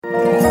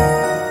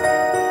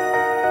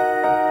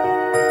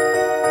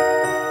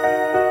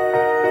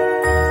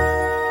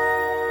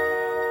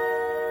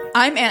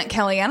I'm Aunt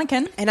Kelly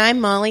Anakin. And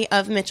I'm Molly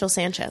of Mitchell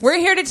Sanchez. We're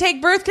here to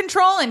take birth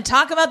control and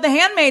talk about The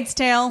Handmaid's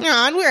Tale.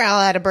 And we're all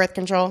out of birth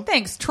control.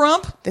 Thanks,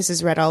 Trump. This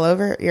is Read All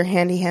Over, your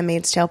handy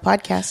Handmaid's Tale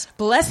podcast.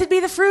 Blessed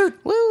be the fruit.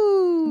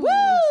 Woo!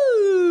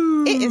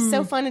 Woo! It is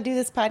so fun to do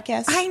this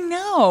podcast. I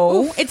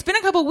know. Oof. It's been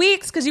a couple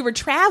weeks because you were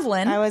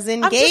traveling. I was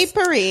in Gay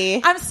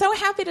Paris. I'm so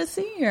happy to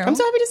see you. I'm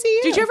so happy to see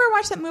you. Did you ever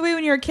watch that movie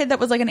when you were a kid that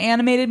was like an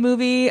animated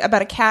movie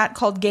about a cat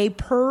called Gay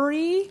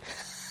Paris?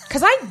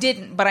 Because I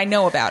didn't, but I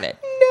know about it.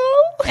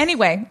 No.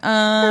 Anyway,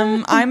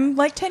 I'm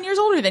like 10 years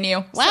older than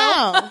you.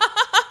 Wow.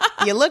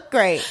 So. You look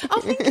great. Oh,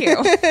 thank you.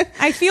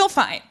 I feel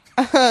fine.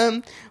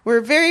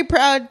 We're very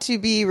proud to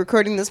be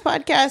recording this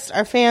podcast.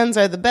 Our fans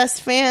are the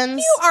best fans.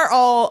 You are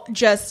all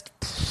just...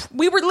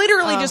 We were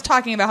literally just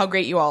talking about how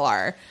great you all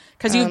are.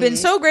 Because you've been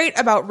so great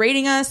about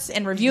rating us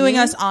and reviewing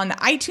us on the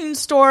iTunes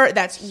store.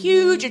 That's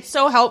huge. It's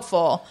so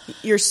helpful.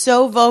 You're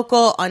so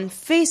vocal on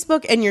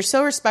Facebook, and you're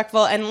so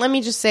respectful. And let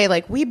me just say,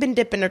 like, we've been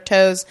dipping our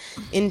toes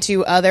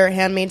into other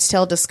Handmaid's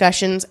Tale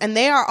discussions, and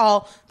they are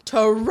all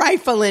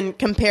trifling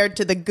compared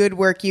to the good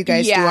work you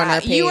guys do on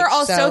our page. You are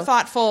all so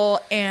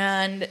thoughtful,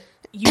 and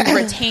you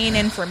retain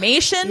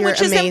information,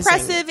 which is amazing.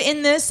 impressive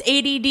in this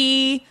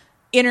ADD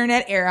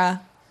internet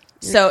era.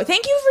 So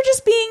thank you for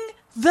just being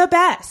the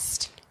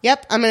best.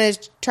 Yep, I'm going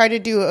to try to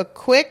do a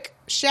quick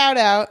shout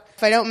out.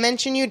 If I don't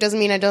mention you, it doesn't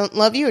mean I don't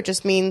love you. It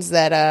just means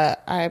that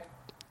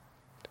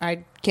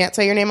I can't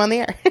say your name on the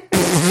air.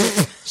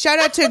 Shout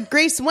out to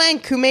Grace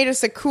Wank, who made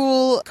us a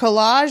cool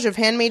collage of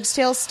Handmaid's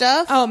Tale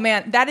stuff. Oh,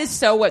 man, that is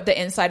so what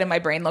the inside of my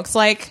brain looks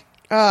like.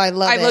 Oh, I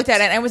love it. I looked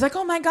at it and I was like,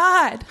 oh, my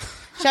God.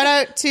 Shout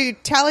out to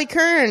Tally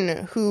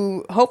Kern,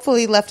 who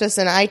hopefully left us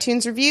an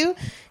iTunes review.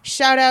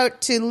 Shout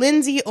out to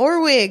Lindsay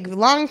Orwig,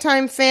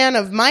 longtime fan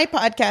of my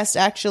podcast,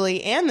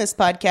 actually, and this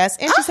podcast.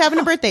 And she's having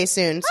a birthday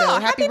soon. So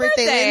happy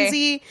birthday,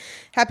 Lindsay.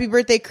 Happy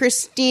birthday,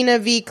 Christina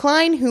V.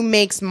 Klein, who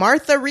makes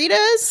Martha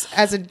Ritas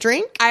as a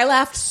drink. I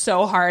laughed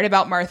so hard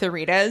about Martha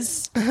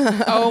Ritas.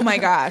 Oh, my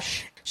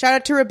gosh. Shout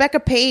out to Rebecca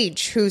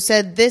Page, who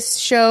said this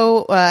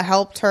show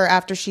helped her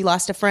after she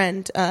lost a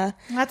friend.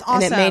 That's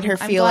awesome. And it made her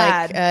feel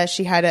like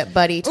she had a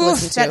buddy to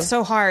listen to. That's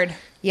so hard.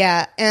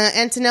 Yeah.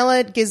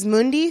 Antonella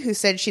Gizmundi, who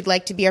said she'd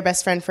like to be our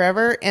best friend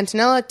forever.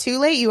 Antonella, too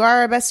late. You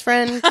are our best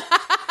friend.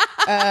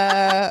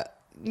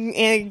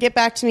 And get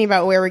back to me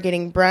about where we're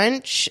getting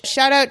brunch.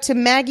 Shout out to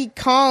Maggie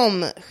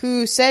Calm,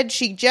 who said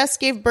she just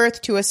gave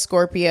birth to a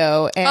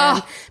Scorpio.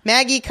 And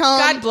Maggie Calm,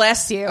 God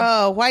bless you.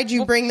 Oh, why'd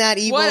you bring that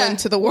evil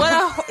into the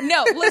world?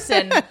 No,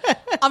 listen,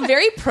 I'm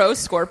very pro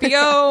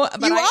Scorpio.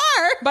 But you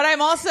are, but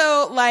I'm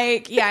also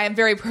like, yeah, I'm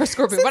very pro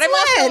Scorpio. But I'm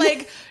also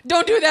like,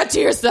 don't do that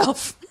to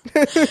yourself.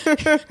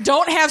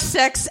 Don't have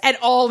sex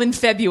at all in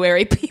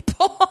February,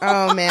 people.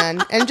 Oh,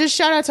 man. And just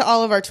shout out to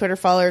all of our Twitter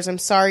followers. I'm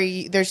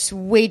sorry, there's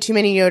way too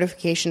many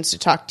notifications to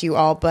talk to you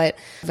all, but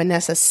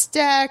Vanessa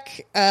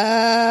Steck,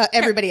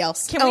 everybody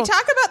else. Can we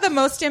talk about the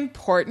most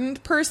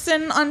important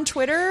person on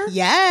Twitter?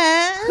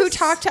 Yes. Who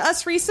talked to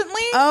us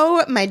recently?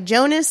 Oh, my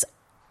Jonas.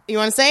 You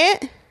want to say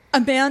it?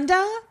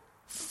 Amanda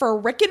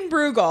frickin'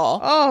 Brugel.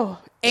 Oh,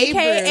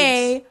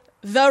 a.k.a.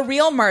 the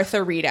real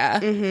Martha Rita.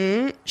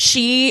 Mm-hmm.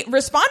 She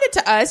responded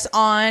to us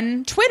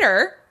on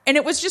Twitter, and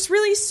it was just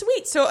really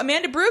sweet. So,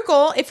 Amanda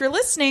Brugel, if you're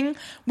listening,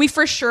 we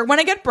for sure want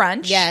to get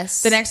brunch.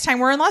 Yes. The next time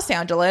we're in Los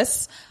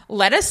Angeles,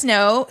 let us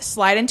know.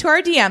 Slide into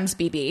our DMs,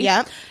 BB.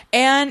 Yep.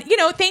 And,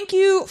 thank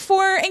you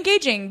for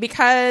engaging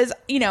because,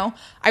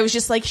 I was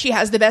just like, she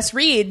has the best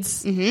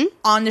reads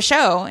on the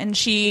show. And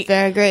she...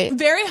 Very great.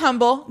 Very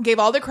humble. Gave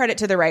all the credit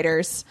to the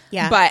writers.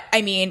 Yeah. But,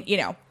 I mean,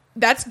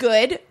 that's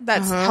good.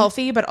 That's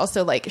healthy, but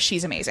also like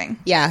she's amazing.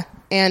 Yeah.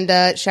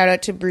 And shout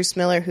out to Bruce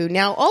Miller, who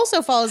now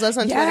also follows us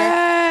on Twitter.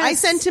 I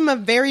sent him a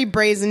very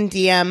brazen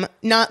DM.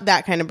 Not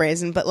that kind of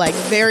brazen, but like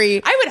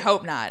very... I would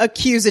hope not.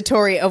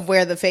 Accusatory of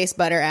where the face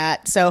butter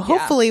at. So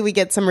hopefully we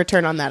get some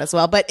return on that as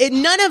well. But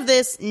none of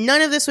this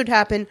would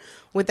happen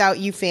without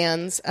you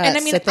fans. And I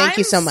mean, so thank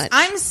you so much.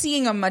 I'm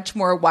seeing a much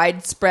more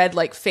widespread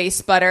like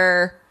face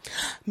butter...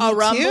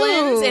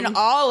 rumblings in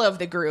all of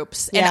the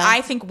groups, and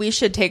I think we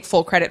should take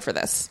full credit for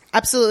this.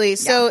 Absolutely.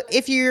 So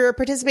if you're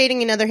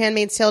participating in other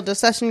Handmaid's Tale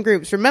discussion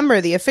groups,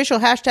 remember the official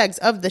hashtags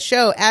of the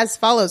show as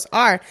follows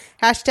are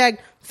hashtag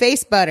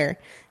facebutter,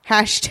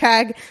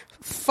 hashtag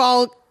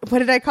fall, what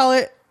did I call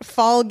it?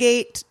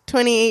 Fallgate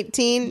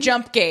 2018.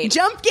 Jumpgate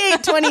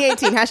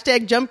 2018.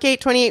 Hashtag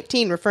Jumpgate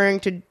 2018, referring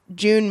to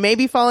June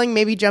maybe falling,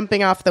 maybe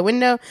jumping off the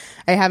window.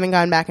 I haven't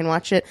gone back and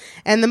watched it.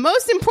 And the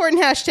most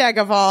important hashtag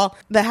of all,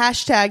 the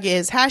hashtag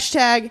is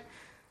hashtag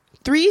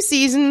 3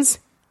 seasons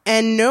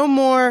and no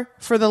more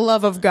for the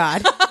love of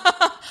God.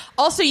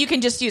 Also, you can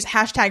just use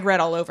hashtag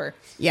Read All Over.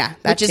 Yeah,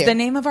 which is the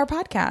name of our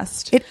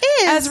podcast. It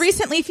is. As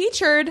recently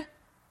featured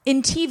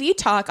in TV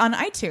Talk on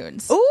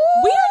iTunes. Ooh.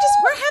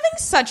 We're having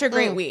such a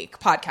great week,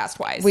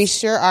 podcast-wise. We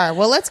sure are.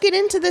 Well, let's get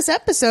into this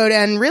episode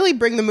and really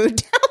bring the mood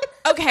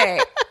down. Okay.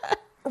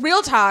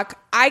 real talk,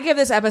 I give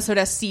this episode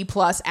a C+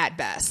 at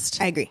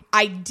best. I agree.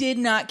 I did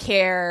not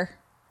care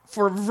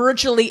for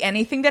virtually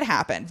anything that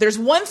happened. There's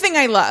one thing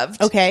I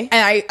loved. Okay. And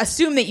I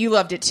assume that you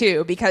loved it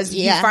too, because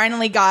you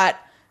finally got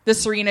the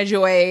Serena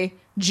Joy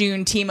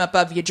June team up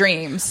of your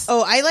dreams.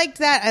 Oh, I liked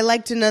that. I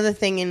liked another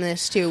thing in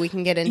this too. We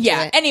can get into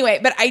it. Anyway,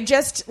 but I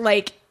just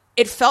like,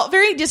 it felt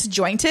very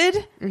disjointed.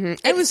 Mm-hmm.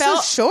 It was so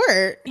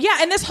short. Yeah,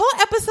 and this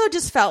whole episode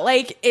just felt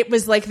like it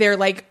was like their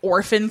like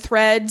orphan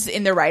threads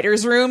in the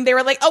writer's room. They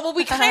were like, oh, well,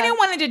 we kind of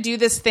wanted to do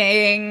this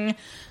thing.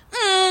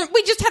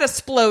 We just had a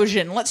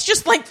explosion. Let's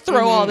just like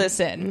throw all this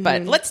in.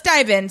 But let's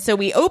dive in. So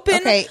we open.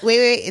 Okay,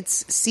 wait.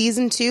 It's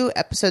season 2,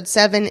 episode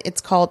 7.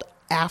 It's called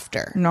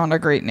After. Not a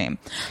great name.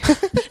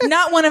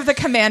 Not one of the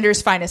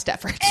commander's finest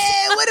efforts.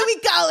 What do we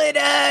call it?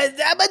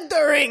 How about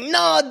during?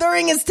 No,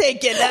 during is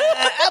taken.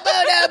 How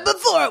about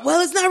before?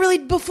 Well, it's not really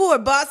before,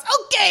 boss.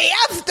 Okay,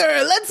 after.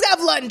 Let's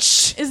have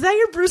lunch. Is that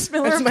your Bruce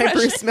Miller impression? That's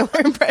my Bruce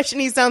Miller impression.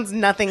 He sounds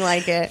nothing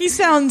like it. He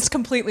sounds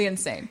completely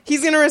insane.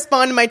 He's going to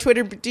respond to my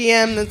Twitter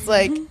DM that's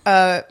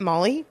like,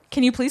 Molly?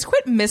 Can you please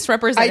quit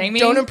misrepresenting me?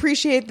 I don't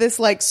appreciate this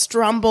like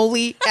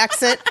Stromboli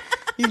accent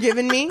you're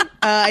giving me.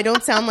 I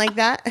don't sound like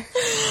that.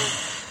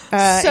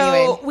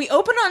 Anyway. We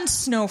open on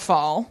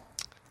Snowfall,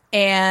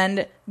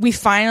 and we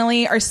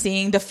finally are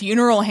seeing the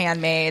funeral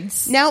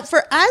handmaids. Now,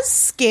 for as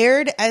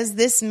scared as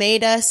this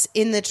made us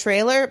in the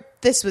trailer,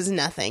 this was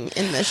nothing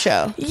in the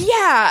show.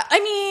 Yeah,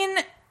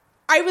 I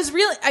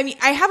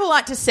have a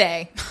lot to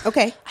say.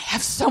 Okay. I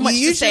have so much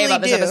to say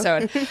about this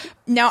episode.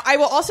 Now, I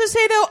will also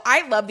say, though,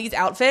 I love these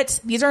outfits.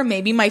 These are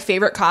maybe my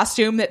favorite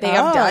costume that they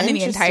have done in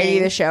the entirety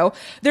of the show.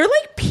 They're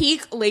like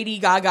peak Lady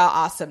Gaga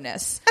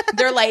awesomeness.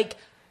 They're like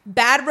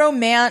Bad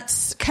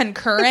Romance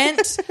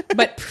concurrent,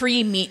 but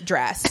pre-meat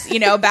dress. You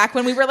know, back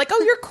when we were like,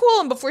 oh, you're cool,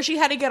 and before she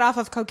had to get off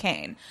of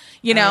cocaine.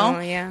 You know? Oh,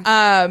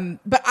 yeah.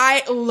 But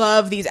I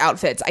love these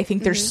outfits. I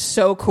think they're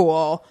so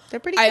cool. They're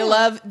pretty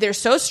cool. They're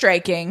so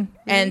striking.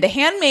 And the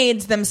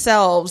handmaids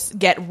themselves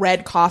get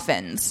red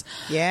coffins.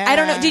 Yeah. I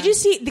don't know. Did you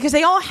see, because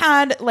they all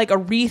had like a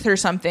wreath or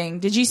something.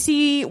 Did you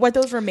see what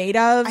those were made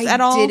of at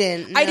all? I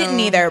didn't. I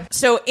didn't either.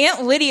 So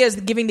Aunt Lydia is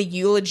giving the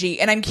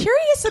eulogy, and I'm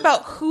curious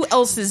about who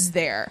else is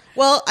there.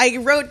 Well, I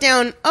wrote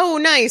down, oh,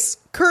 nice.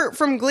 Kurt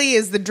from Glee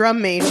is the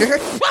drum major.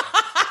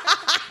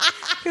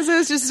 Because it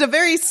was just a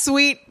very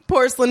sweet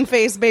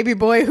porcelain-faced baby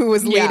boy who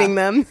was leading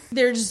them.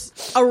 There's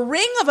a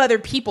ring of other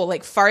people,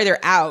 like, farther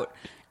out.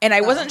 And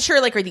I wasn't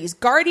sure, like, are these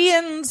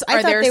guardians?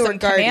 Are there some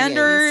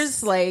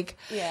commanders? Like,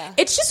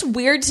 it's just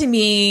weird to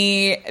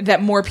me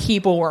that more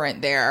people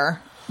weren't there.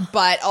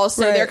 But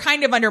also, they're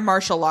kind of under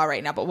martial law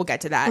right now, but we'll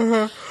get to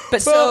that.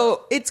 But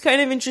so it's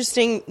kind of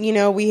interesting, you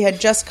know, we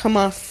had just come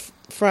off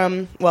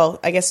from, well,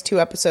 I guess 2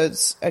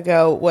 episodes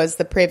ago was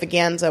the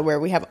Pravaganza, where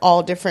we have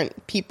all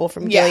different people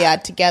from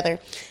Gilead together.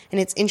 And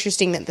it's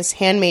interesting that this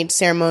handmaid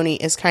ceremony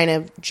is kind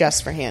of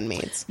just for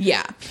handmaids.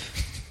 Yeah.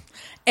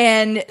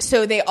 And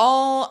so they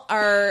all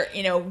are,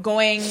 you know,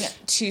 going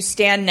to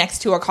stand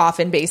next to a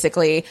coffin,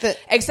 basically,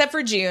 except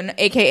for June,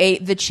 a.k.a.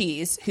 the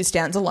cheese, who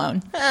stands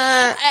alone.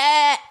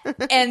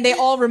 And they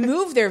all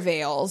remove their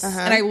veils.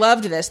 And I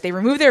loved this. They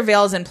remove their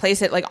veils and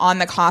place it, like, on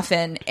the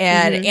coffin.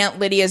 And Aunt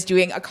Lydia's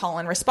doing a call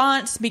and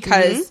response,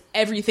 because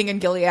everything in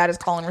Gilead is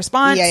call and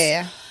response.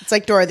 Yeah. It's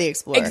like Dora the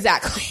Explorer.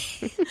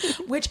 Exactly.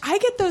 Which I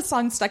get those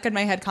songs stuck in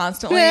my head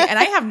constantly, and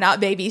I have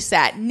not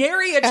babysat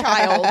nary a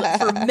child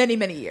for many,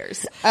 many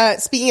years.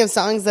 Speaking of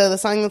songs, though, the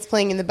song that's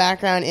playing in the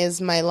background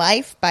is My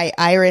Life by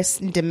Iris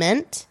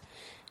Dement,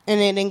 and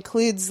it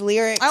includes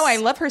lyrics. Oh, I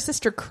love her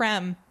sister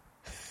Creme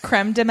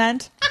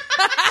Dement.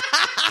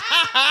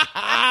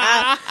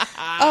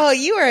 Oh,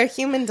 you are a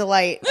human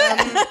delight.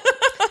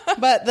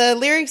 But the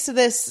lyrics to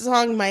this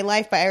song, My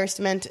Life by Iris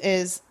Dement,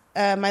 is,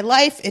 my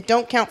life, it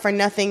don't count for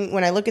nothing.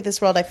 When I look at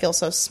this world, I feel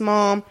so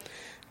small.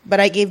 But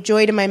I gave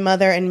joy to my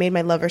mother and made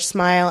my lover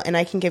smile. And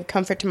I can give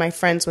comfort to my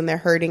friends when they're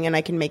hurting, and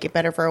I can make it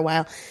better for a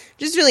while.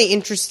 Just really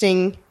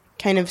interesting,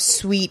 kind of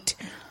sweet,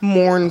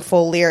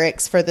 mournful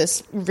lyrics for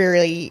this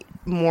really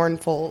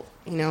mournful,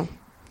 you know,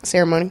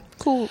 ceremony.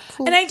 Cool.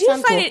 And I do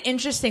find it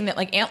interesting that,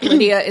 like, Aunt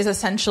Lydia is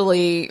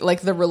essentially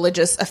like the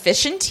religious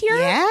officiant here.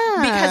 Yeah.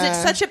 Because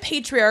it's such a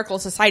patriarchal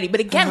society. But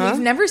again, we've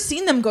never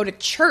seen them go to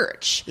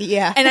church.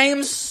 Yeah. And I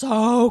am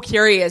so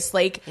curious,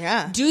 like,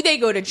 do they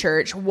go to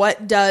church?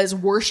 What does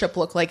worship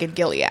look like in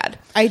Gilead?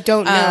 I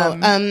don't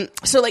know.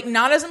 So, like,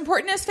 not as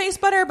important as face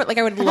butter, but, like,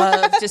 I would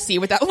love to see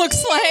what that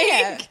looks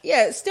like.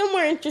 Yeah, still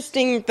more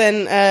interesting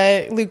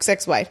than Luke's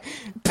ex-wife.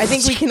 I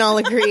think we can all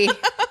agree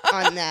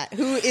on that.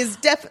 Who is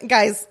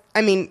guys,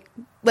 I mean,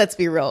 let's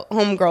be real.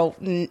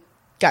 Homegirl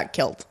got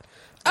killed.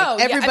 Like,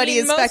 everybody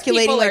is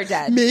speculating, like,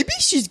 dead. Maybe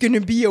she's going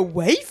to be a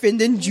wife,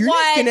 and then Judy's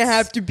going to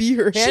have to be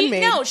her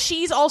handmaid.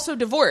 She's also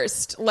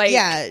divorced.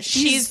 Like,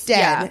 she's dead.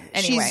 Yeah,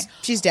 anyway,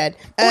 she's dead.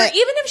 Or even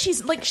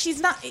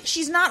if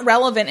she's not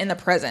relevant in the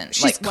present.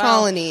 She's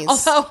colonies.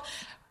 Although,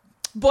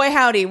 boy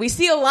howdy, we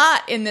see a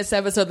lot in this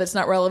episode that's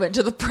not relevant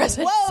to the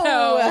present.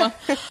 Whoa.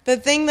 So. The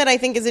thing that I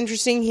think is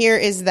interesting here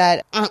is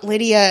that Aunt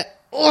Lydia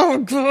Oh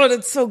God,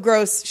 it's so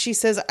gross. She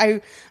says,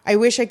 I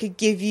wish I could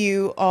give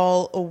you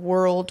all a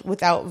world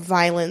without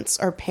violence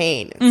or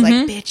pain. It's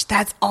like, bitch,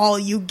 that's all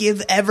you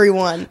give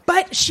everyone.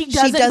 But she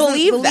doesn't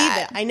believe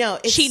that. It. I know.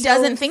 It's she so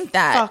doesn't think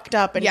that. Fucked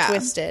up and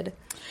twisted.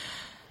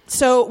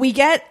 So we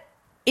get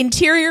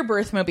interior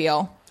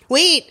birthmobile.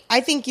 Wait,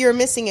 I think you're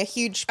missing a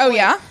huge point. Oh,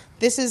 yeah?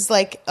 This is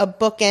like a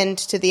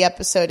bookend to the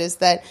episode, is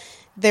that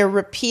they're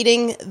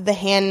repeating the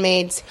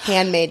handmaid's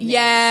handmaid name.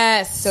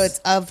 Yes. So it's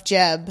of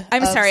Jeb.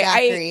 I'm sorry.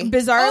 Zachary. I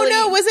bizarrely... Oh,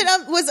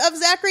 no. Was of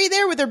Zachary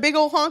there with her big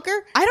old honker?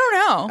 I don't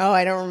know. Oh,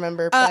 I don't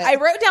remember. But I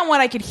wrote down what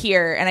I could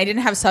hear, and I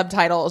didn't have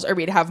subtitles or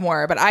we'd have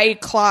more, but I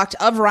clocked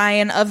of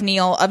Ryan, of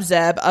Neil, of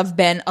Zeb, of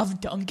Ben, of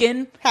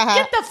Duncan.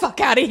 Get the fuck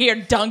out of here,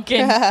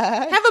 Duncan.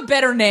 Have a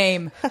better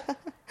name.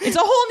 It's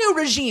a whole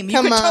new regime.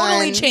 You could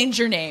totally change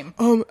your name.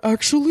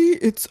 Actually,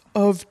 it's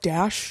of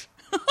Dash.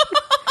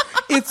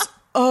 It's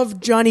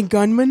of Johnny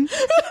Gunman.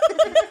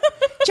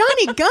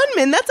 Johnny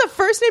Gunman? That's a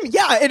first name?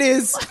 Yeah, it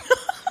is.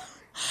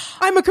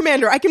 I'm a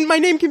commander. My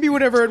name can be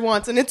whatever it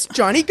wants, and it's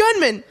Johnny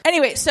Gunman.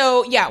 Anyway,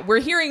 so yeah, we're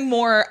hearing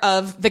more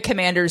of the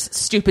commander's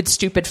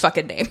stupid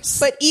fucking names.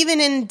 But even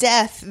in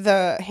death,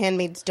 the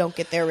handmaids don't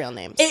get their real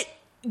names. It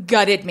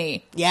gutted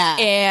me. Yeah.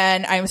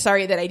 And I'm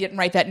sorry that I didn't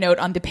write that note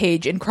on the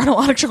page in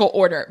chronological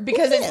order,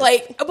 because it's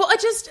like, well,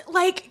 it just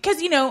like,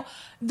 because, you know,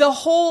 the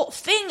whole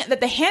thing that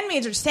the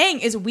handmaids are saying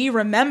is we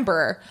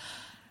remember.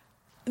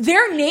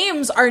 Their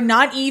names are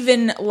not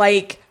even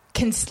like,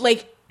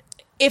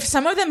 if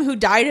some of them who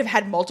died have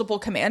had multiple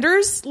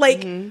commanders,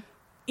 like,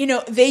 you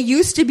know, they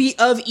used to be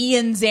of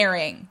Ian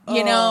Zaring,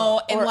 you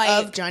know, and or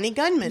like of Johnny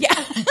Gunman.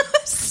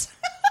 Yes.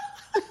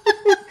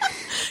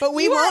 But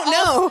we won't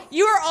know.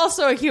 You are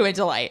also a human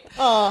delight.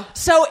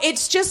 So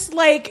it's just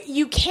like,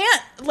 you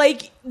can't,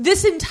 like,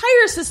 this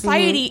entire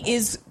society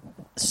is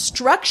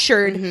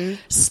structured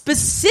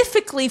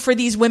specifically for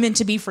these women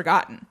to be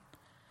forgotten.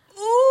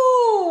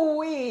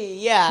 Ooh,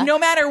 yeah. No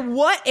matter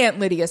what Aunt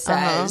Lydia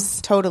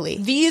says. Totally.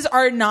 These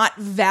are not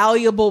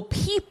valuable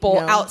people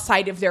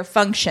outside of their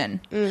function.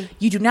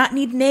 You do not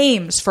need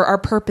names for our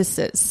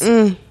purposes.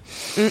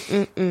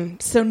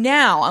 So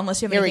now,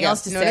 unless you have anything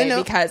else to say,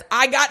 because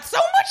I got so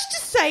much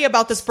to say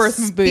about this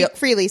birthmobile. Speak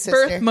freely,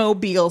 sister.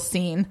 Birthmobile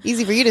scene.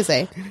 Easy for you to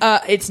say.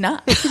 It's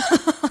not.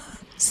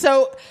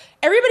 So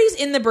everybody's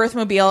in the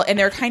birthmobile, and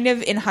they're kind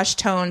of in hushed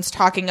tones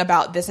talking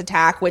about this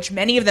attack, which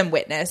many of them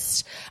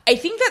witnessed. I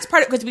think that's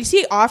part of, because we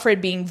see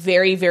Offred being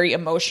very, very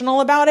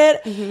emotional about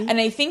it.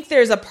 And I think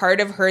there's a part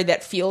of her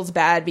that feels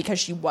bad because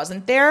she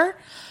wasn't there.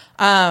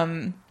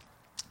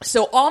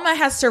 So Alma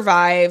has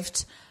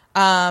survived.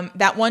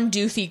 That one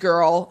doofy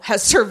girl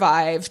has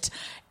survived.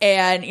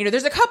 And, you know,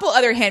 there's a couple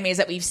other handmaids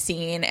that we've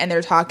seen, and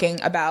they're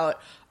talking about,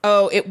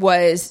 oh, it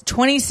was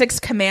 26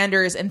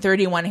 commanders and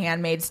 31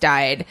 handmaids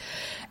died.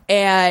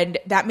 And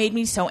that made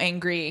me so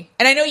angry.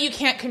 And I know you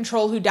can't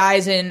control who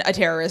dies in a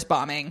terrorist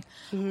bombing.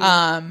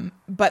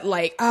 But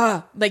like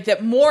that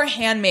more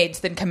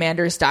handmaids than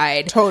commanders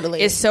died.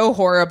 Totally. Is so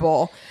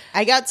horrible.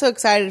 I got so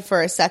excited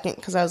for a second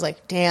because I was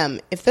like, damn,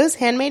 if those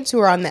handmaids who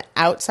are on the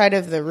outside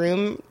of the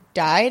room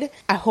died,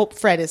 I hope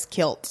Fred is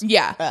killed.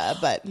 Yeah.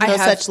 But no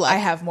such luck. I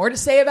have more to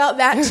say about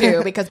that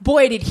too, because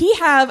boy, did he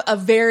have a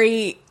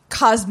very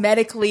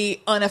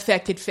cosmetically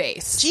unaffected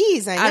face.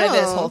 Jeez, I know. Out of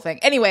this whole thing.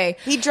 Anyway.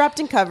 He dropped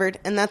and covered,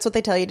 and that's what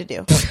they tell you to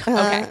do.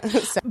 Okay.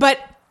 But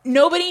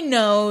nobody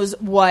knows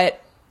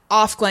what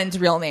Offglen's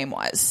real name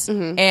was.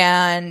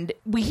 And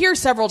we hear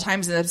several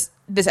times in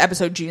this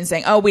episode June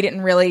saying, oh, we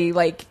didn't really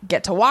like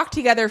get to walk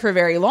together for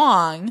very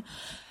long.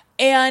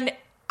 And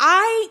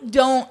I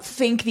don't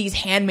think these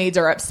handmaids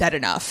are upset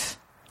enough.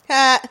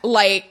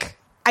 Like,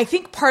 I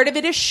think part of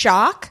it is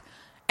shock.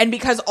 And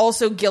because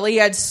also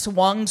Gilead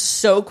swung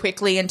so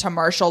quickly into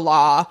martial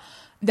law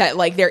that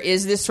like there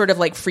is this sort of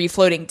like free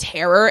floating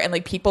terror, and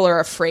like people are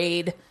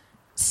afraid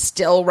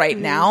still right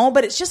now,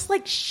 but it's just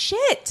like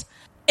shit.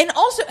 And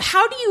also,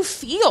 how do you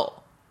feel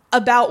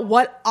about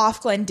what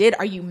Offglen did?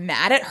 Are you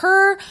mad at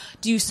her?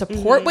 Do you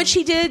support what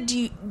she did?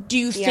 Do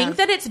you think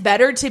that it's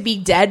better to be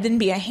dead than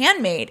be a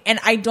handmaid? And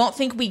I don't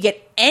think we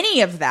get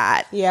any of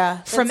that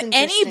from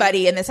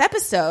anybody in this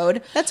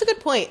episode. That's a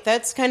good point.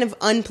 That's kind of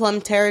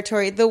unplumbed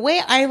territory. The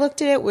way I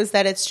looked at it was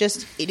that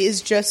it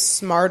is just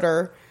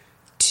smarter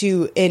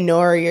to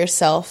ignore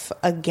yourself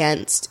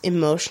against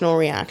emotional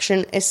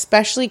reaction,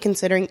 especially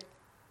considering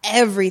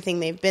everything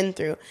they've been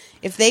through.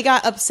 If they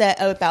got upset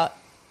about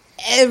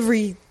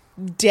every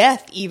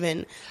death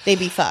even, they'd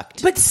be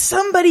fucked. But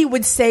somebody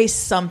would say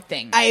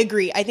something. I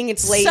agree. I think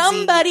it's lazy.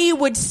 Somebody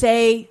would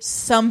say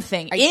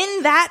something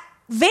in that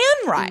van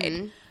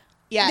ride.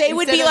 Yeah, they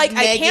would be like,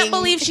 I can't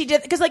believe she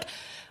did, because like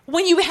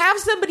when you have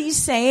somebody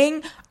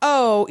saying,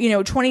 oh, you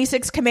know,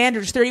 26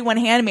 commanders, 31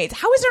 handmaids,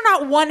 how is there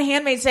not one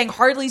handmaid saying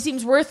hardly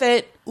seems worth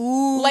it?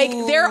 Ooh. Like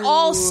they're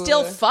all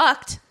still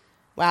fucked.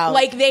 Wow.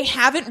 Like they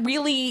haven't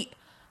really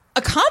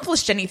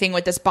accomplished anything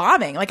with this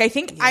bombing. Like I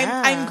think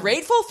I'm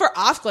grateful for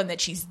Offglen that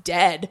she's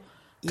dead,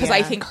 because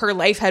I think her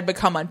life had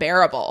become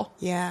unbearable.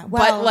 Yeah.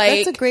 Well, but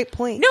like, that's a great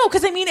point. No,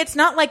 because I mean, it's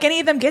not like any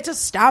of them get to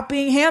stop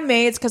being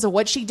handmaids because of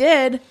what she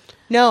did.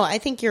 No, I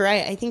think you're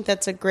right. I think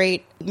that's a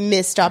great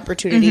missed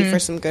opportunity for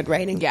some good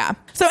writing. Yeah.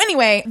 So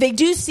anyway, they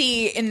do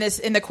see in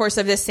the course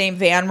of this same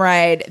van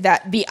ride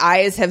that the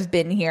eyes have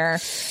been here.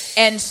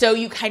 And so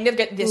you kind of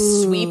get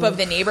this sweep of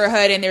the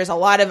neighborhood, and there's a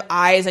lot of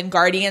eyes and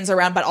guardians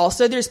around, but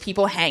also there's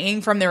people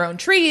hanging from their own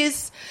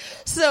trees.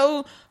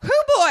 So,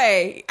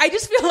 boy, I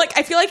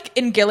feel like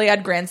in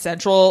Gilead Grand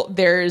Central,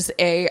 there's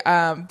like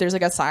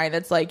a sign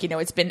that's like,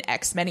 it's been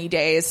X many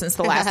days since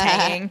the last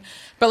hanging.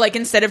 But like,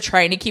 instead of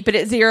trying to keep it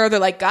at 0, they're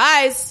like,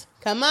 guys,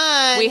 come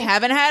on. We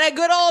haven't had a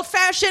good old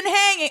fashioned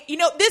hanging.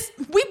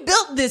 We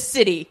built this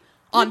city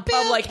on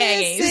public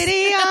hangings.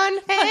 City on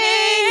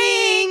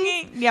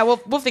hanging. Yeah,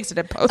 we'll fix it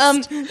in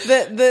post.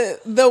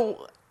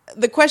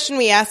 The question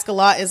we ask a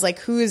lot is like,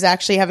 who is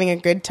actually having a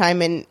good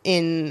time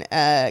in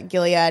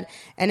Gilead?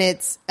 And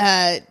it's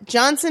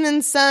Johnson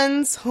and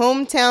Sons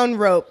Hometown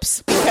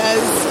Ropes,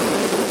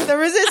 because the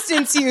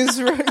resistance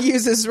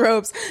uses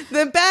ropes.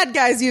 The bad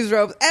guys use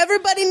ropes.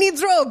 Everybody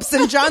needs ropes.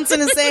 And Johnson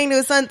is saying to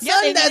his son,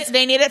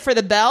 they need it for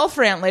the bell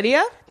for Aunt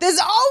Lydia. There's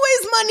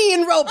always money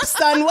in ropes,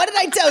 son. What did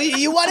I tell you?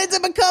 You wanted to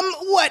become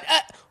what?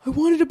 I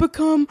wanted to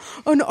become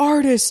an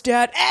artist,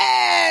 Dad.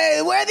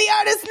 Hey, we're the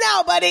artists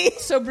now, buddy.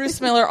 So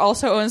Bruce Miller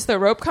also owns the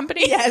rope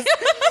company? Yes.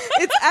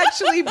 It's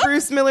actually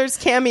Bruce Miller's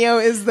cameo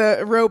is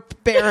the rope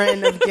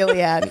baron of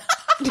Gilead.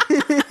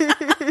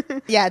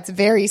 Yeah, it's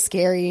very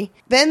scary.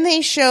 Then they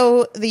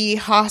show the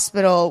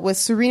hospital with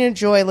Serena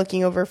Joy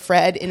looking over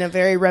Fred in a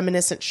very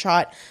reminiscent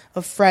shot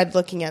of Fred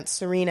looking at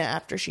Serena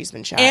after she's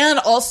been shot. And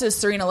also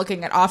Serena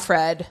looking at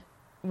Offred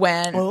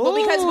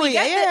because we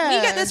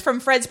get this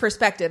from Fred's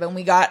perspective, and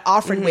we got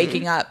Offred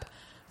waking up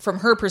from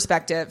her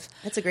perspective.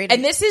 That's a great And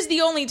idea. this is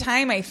the only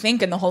time I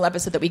think in the whole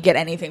episode that we get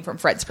anything from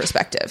Fred's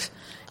perspective.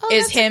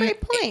 That's a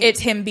great point.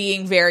 It's him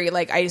being very,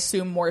 like, I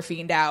assume,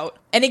 morphined out.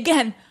 And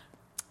again,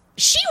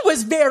 she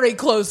was very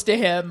close to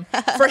him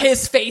for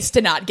his face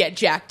to not get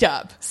jacked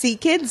up. See,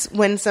 kids,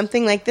 when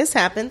something like this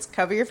happens,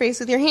 cover your face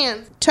with your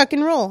hands. Tuck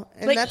and roll.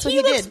 And Like, that's what he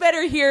he looks did.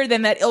 better here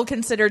than that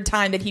ill-considered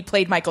time that he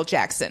played Michael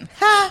Jackson.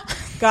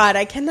 God,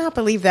 I cannot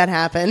believe that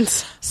happened.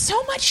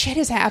 So much shit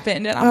has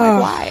happened, and I'm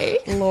like, why?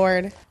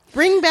 Lord.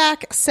 Bring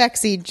back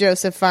sexy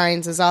Joseph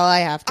Fiennes is all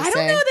I have to say. I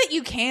don't know that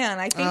you can.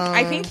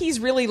 I think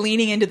he's really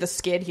leaning into the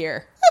skid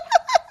here.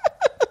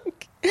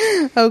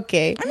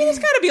 Okay. I mean, there's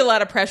got to be a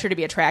lot of pressure to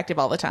be attractive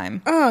all the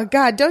time. Oh,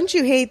 God, don't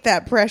you hate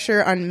that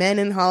pressure on men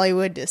in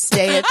Hollywood to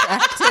stay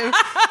attractive?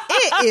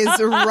 It is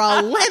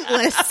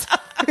relentless.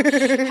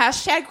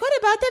 Hashtag, what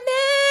about the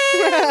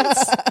men?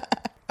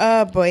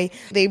 Oh, boy.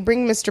 They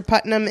bring Mr.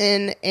 Putnam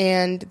in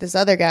and this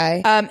other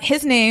guy.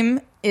 His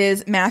name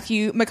is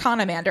Matthew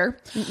McConaughey.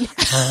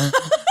 Because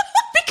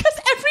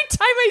every time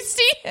I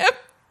see him,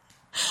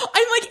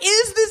 I'm like,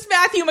 is this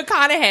Matthew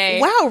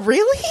McConaughey? Wow,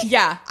 really?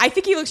 Yeah, I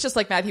think he looks just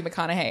like Matthew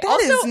McConaughey. That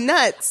is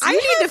nuts. You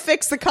need to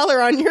fix the color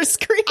on your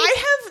screen. I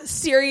have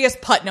serious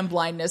Putnam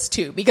blindness,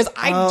 too, because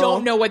I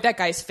don't know what that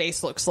guy's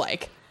face looks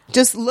like.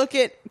 Just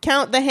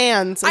count the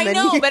hands. And I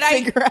know, but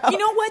figure out. You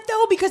know what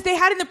though? Because they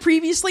had in the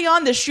previously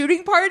on the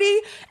shooting party,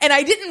 and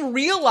I didn't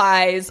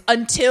realize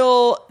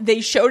until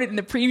they showed it in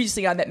the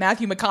previously on that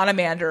Matthew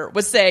McConaughey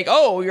was saying,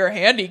 "Oh, you're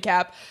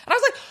handicapped," and I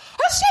was like,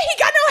 "Oh shit, he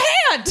got no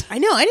hand." I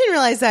know. I didn't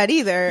realize that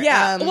either.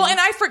 Yeah. Well, and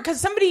because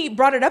somebody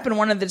brought it up in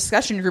one of the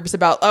discussion groups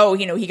about,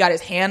 he got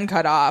his hand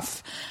cut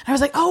off. And I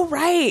was like, oh,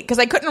 right. Because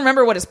I couldn't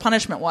remember what his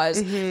punishment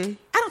was. Mm-hmm.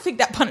 I don't think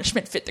that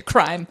punishment fit the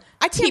crime.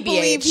 I can't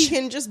believe he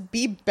can just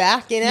be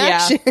back in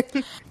action.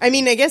 Yeah. I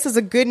mean, I guess it's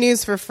a good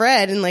news for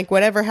Fred and like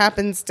whatever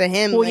happens to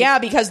him. Well, yeah,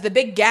 because the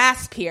big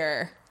gasp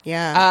here.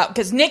 Yeah.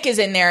 Because Nick is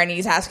in there and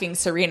he's asking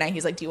Serena,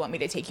 he's like, do you want me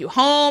to take you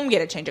home,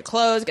 get a change of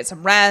clothes, get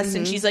some rest? Mm-hmm.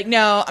 And she's like,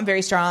 no, I'm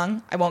very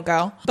strong. I won't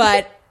go.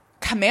 But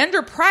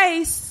Commander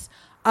Price,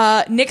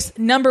 Nick's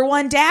number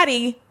one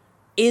daddy,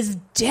 is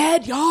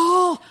dead,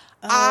 y'all.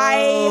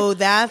 Oh,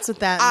 that's what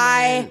that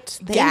meant.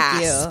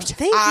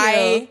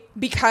 Thank you.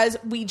 Because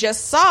we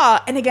just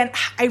saw, and again,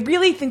 I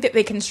really think that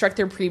they construct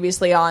their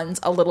previously ons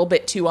a little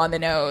bit too on the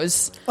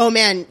nose. Oh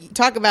man,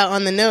 talk about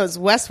on the nose.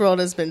 Westworld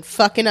has been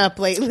fucking up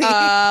lately.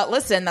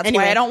 Listen, that's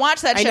why I don't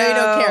watch that show. I know you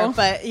don't care,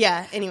 but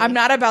yeah, anyway. I'm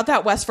not about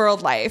that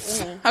Westworld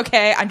life.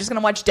 Okay, I'm just going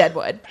to watch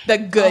Deadwood. The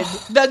good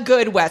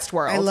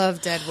Westworld. I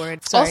love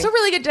Deadwood. Sorry. Also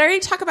really good. Did I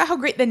already talk about how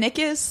great the Nick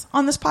is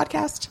on this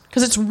podcast?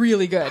 Because it's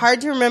really good. Hard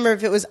to remember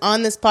if it was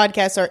on this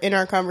podcast or in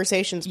our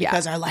conversations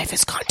because our life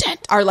is content.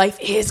 Our life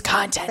is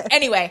content.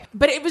 Anyway.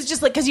 But it was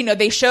just like, because,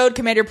 they showed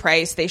Commander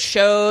Price, they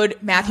showed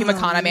Matthew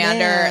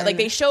McConaughey, like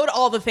they showed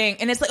all the thing.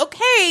 And it's like,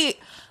 okay,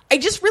 I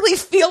just really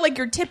feel like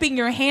you're tipping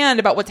your hand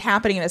about what's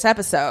happening in this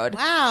episode.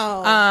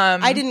 Wow.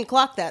 I didn't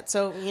clock that,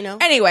 so,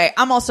 Anyway,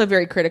 I'm also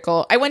very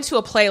critical. I went to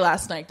a play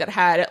last night that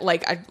had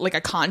like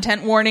a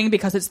content warning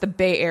because it's the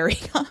Bay Area.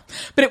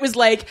 But it was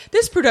like,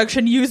 this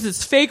production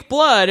uses fake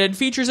blood and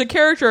features a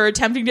character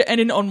attempting to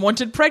end an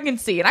unwanted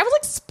pregnancy. And I was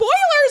like,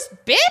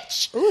 spoilers,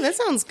 bitch! Ooh, that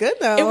sounds good,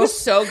 though. It was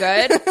so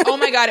good. Oh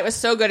my God, it was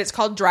so good. It's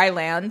called Dry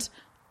Land.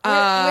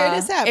 Where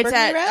is that? It's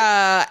Berkeley Rep?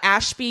 at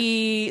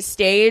Ashby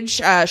Stage,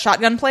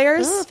 Shotgun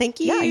Players. Oh, thank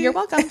you. Yeah, you're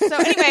welcome. So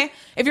anyway,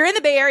 if you're in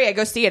the Bay Area,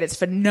 go see it. It's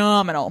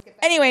phenomenal.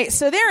 Anyway,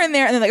 so they're in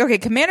there and they're like, okay,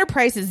 Commander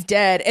Price is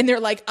dead. And they're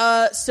like,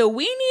 so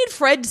we need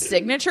Fred's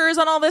signatures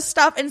on all this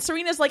stuff. And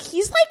Serena's like,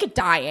 he's like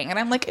dying. And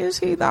I'm like, is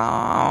he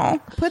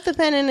though? Put the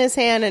pen in his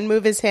hand and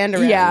move his hand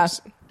around. Yeah.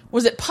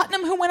 Was it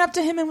Putnam who went up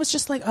to him and was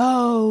just like,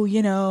 oh,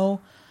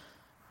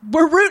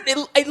 we're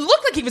rooting. It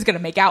looked like he was going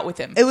to make out with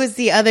him. It was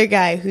the other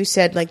guy who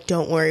said, like,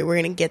 don't worry, we're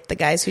going to get the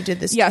guys who did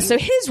this. Yeah, so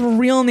his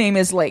real name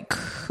is like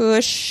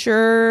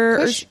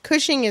Kusher.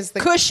 Cushing is the...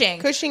 Cushing.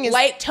 Cushing is...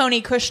 Like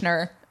Tony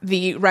Kushner,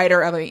 the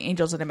writer of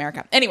Angels in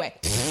America. Anyway.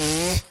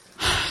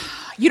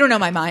 You don't know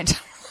my mind.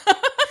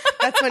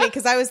 That's funny,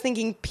 because I was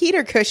thinking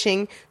Peter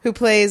Cushing, who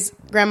plays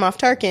Grand Moff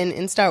Tarkin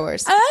in Star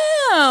Wars.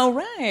 Oh,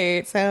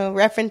 right. So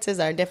references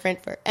are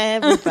different for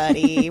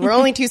everybody. We're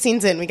only 2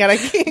 scenes in. We gotta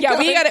we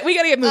gotta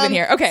get moving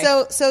here. Okay.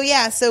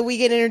 So we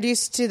get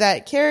introduced to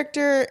that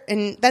character,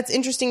 and that's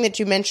interesting that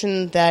you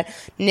mentioned that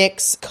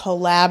Nick's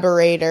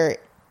collaborator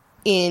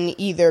in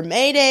either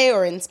Mayday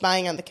or in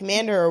spying on the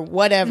commander or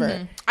whatever.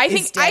 Mm-hmm. I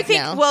think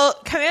now. Well,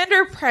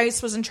 Commander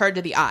Price was in charge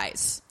of the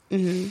eyes.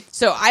 Mm-hmm.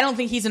 So I don't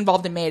think he's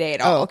involved in Mayday at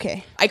all. Oh,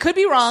 okay. I could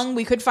be wrong.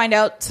 We could find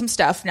out some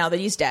stuff now that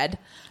he's dead.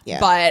 Yeah.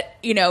 But,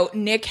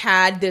 Nick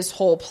had this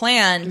whole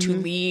plan to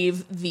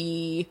leave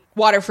the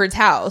Waterford's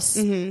house,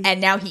 and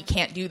now he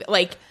can't do that.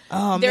 Like,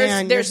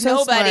 there's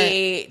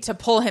nobody to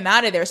pull him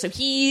out of there. So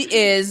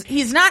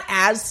he's not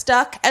as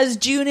stuck as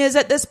June is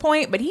at this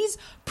point, but he's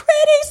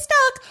pretty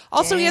stuck.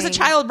 Also, He has a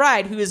child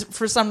bride who is,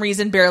 for some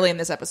reason, barely in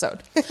this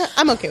episode.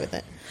 I'm okay with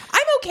it.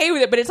 I'm okay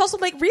with it, but it's also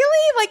like,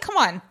 really? Like, come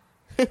on.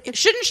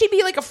 Shouldn't she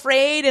be like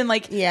afraid and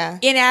like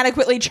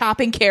inadequately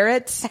chopping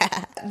carrots?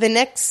 The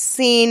next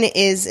scene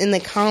is in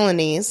the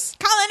colonies.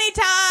 Colony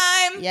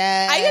time!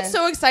 Yeah. I get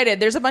so excited.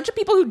 There's a bunch of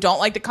people who don't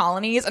like the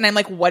colonies, and I'm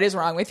like, what is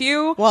wrong with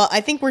you? Well, I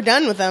think we're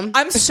done with them.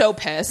 I'm so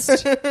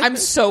pissed. I'm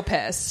so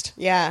pissed.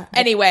 Yeah.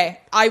 Anyway,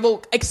 I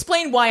will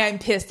explain why I'm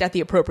pissed at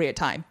the appropriate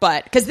time.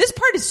 But because this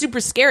part is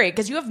super scary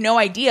because you have no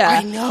idea.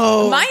 I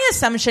know. My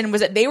assumption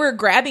was that they were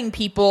grabbing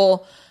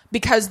people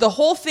because the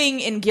whole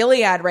thing in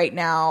Gilead right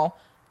now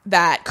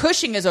that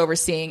Cushing is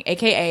overseeing,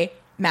 aka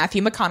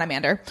Matthew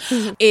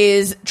McConaughey,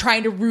 is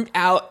trying to root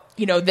out,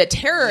 the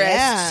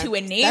terrorists who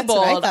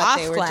enabled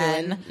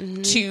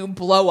Offglen to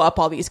blow up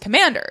all these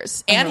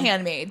commanders and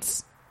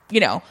handmaids.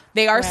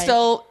 They are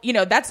still,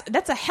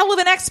 that's a hell of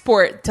an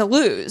export to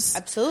lose.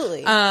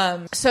 Absolutely.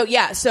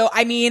 So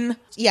I mean,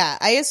 yeah,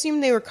 I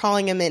assumed they were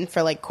calling him in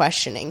for like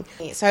questioning.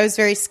 So I was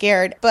very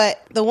scared.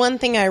 But the one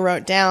thing I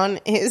wrote down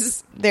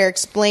is they're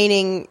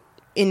explaining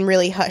in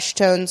really hushed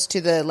tones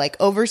to the like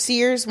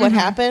overseers what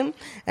happened,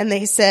 and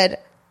they said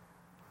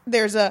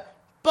there's a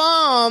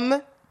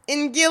bomb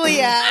in Gilead.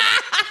 Get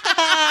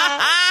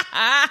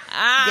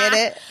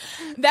it?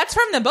 That's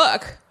from the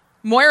book.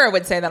 Moira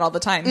would say that all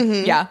the time.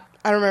 Yeah,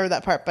 I don't remember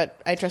that part, but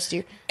I trust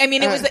you. I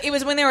mean, it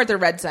was when they were at the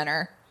Red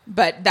Center,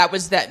 but that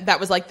was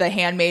like the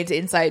Handmaid's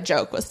inside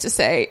joke was to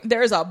say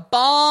there's a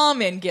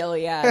bomb in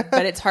Gilead,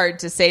 but it's hard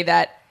to say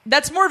that.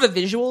 That's more of a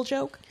visual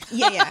joke.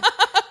 Yeah.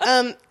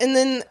 And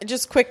then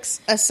just quick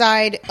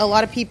aside, a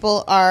lot of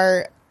people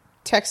are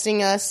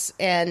texting us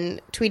and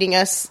tweeting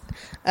us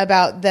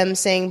about them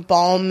saying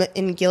balm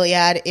in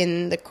Gilead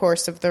in the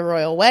course of the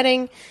royal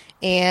wedding.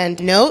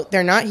 And no,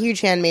 they're not huge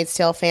Handmaid's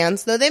Tale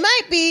fans, though they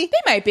might be.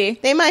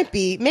 They might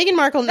be. Meghan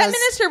Markle knows. That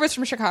minister was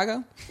from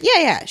Chicago.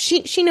 Yeah.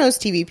 She knows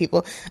TV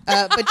people.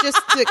 But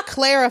just to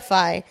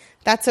clarify,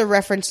 that's a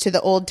reference to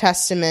the Old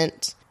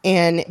Testament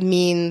and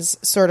means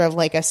sort of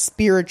like a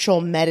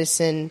spiritual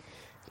medicine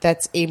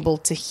that's able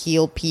to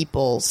heal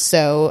people.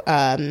 So,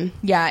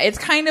 yeah, it's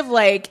kind of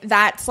like,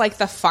 that's like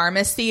the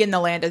pharmacy in the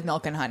land of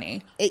milk and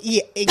honey.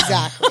 Yeah,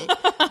 exactly.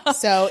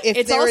 So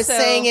if they were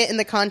saying it in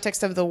the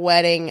context of the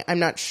wedding, I'm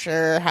not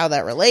sure how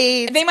that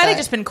relates. They might have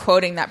just been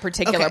quoting that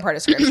particular part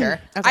of scripture.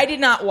 I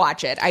did not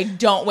watch it. I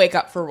don't wake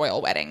up for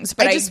royal weddings,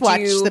 but I just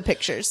watched the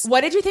pictures.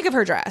 What did you think of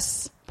her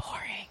dress?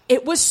 Boring.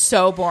 It was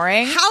so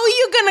boring. How are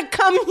you going to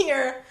come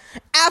here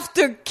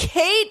after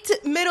Kate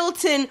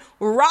Middleton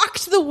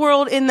rocked the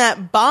world in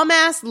that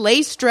bomb-ass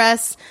lace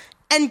dress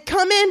and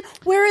come in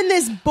wearing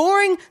this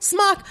boring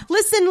smock?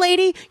 Listen,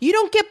 lady, you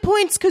don't get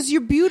points because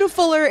you're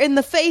beautifuler in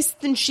the face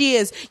than she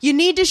is. You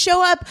need to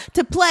show up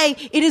to play.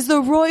 It is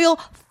the royal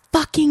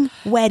fucking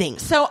wedding.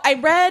 So I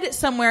read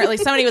somewhere, like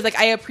somebody was like,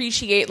 I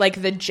appreciate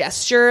like the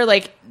gesture,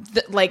 like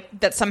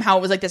that somehow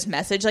it was like this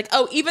message, like,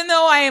 oh, even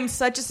though I am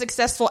such a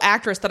successful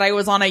actress that I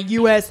was on a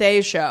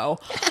USA show,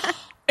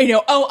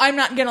 I'm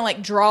not gonna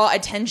like draw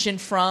attention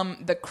from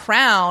the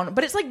crown.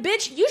 But it's like,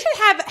 bitch, you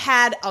should have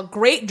had a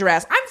great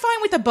dress. I'm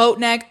fine with a boat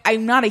neck.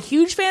 I'm not a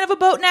huge fan of a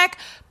boat neck,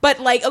 but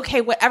like,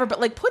 okay, whatever.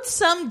 But like, put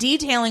some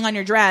detailing on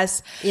your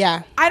dress.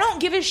 Yeah. I don't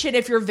give a shit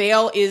if your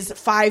veil is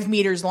 5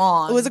 meters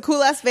long. It was a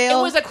cool ass veil.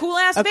 It was a cool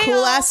ass veil. A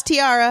cool ass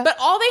tiara. But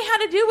all they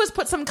had to do was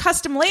put some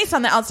custom lace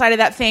on the outside of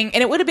that thing,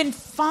 and it would have been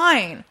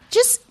fine.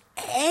 Just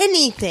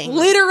anything.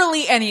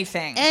 Literally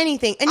anything.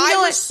 Anything. And you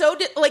know was so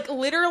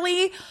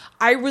literally,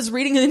 I was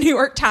reading in the New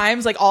York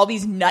Times, like, all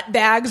these nut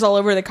bags all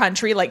over the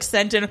country, like,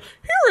 sent in,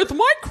 here is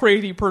my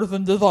crazy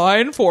person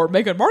design for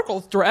Meghan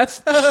Markle's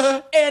dress.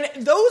 And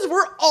those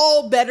were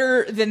all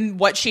better than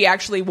what she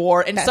actually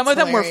wore, and some of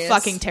them were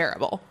fucking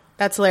terrible.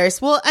 That's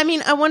hilarious. Well, I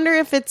mean, I wonder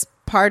if it's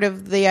part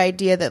of the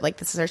idea that, like,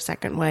 this is our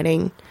second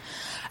wedding.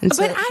 And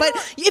so,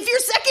 but if your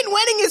second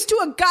wedding is to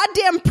a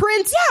goddamn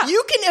prince,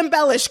 you can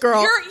embellish,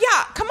 girl.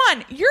 Come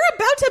on. You're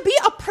about to be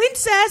a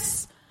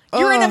princess.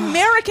 You're an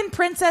American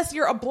princess.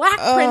 You're a black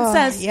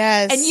princess.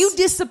 Yes. And you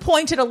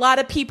disappointed a lot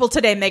of people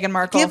today, Meghan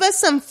Markle. Give us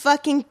some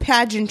fucking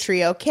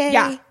pageantry, okay?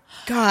 Yeah.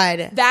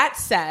 God. That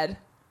said.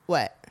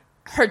 What?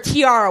 Her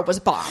tiara was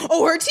bomb.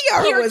 Oh, her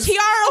tiara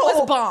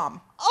was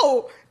bomb.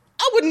 Oh,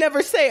 I would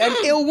never say an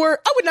ill word.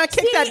 I would not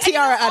kick that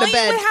tiara out of bed.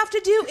 All you would have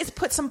to do is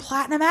put some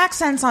platinum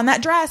accents on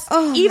that dress.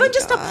 Even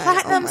just a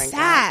platinum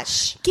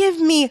sash. Give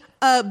me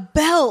a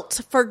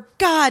belt, for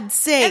God's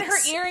sake. And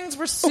her earrings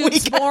were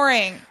suits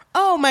boring.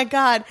 Oh, my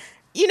God.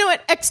 You know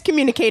what?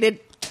 Excommunicated.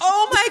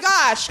 Oh, my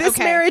gosh. This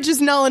marriage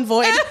is null and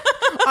void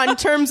on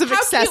terms of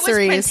accessories. How cute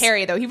was Prince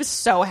Harry, though? He was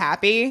so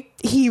happy.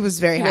 He was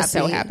very happy. He was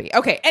so happy.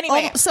 Okay,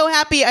 anyway. Oh, so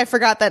happy I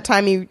forgot that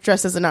time he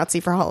dressed as a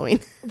Nazi for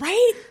Halloween.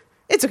 Right?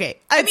 It's okay.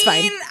 It's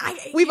fine.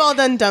 We've all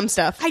done dumb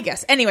stuff. I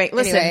guess. Anyway,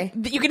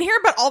 listen. You can hear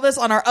about all this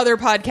on our other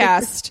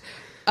podcast.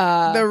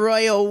 The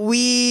Royal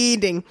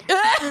Weeding.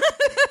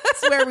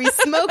 It's where we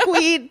smoke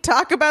weed,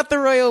 talk about the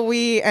Royal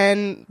We,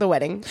 and the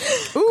wedding.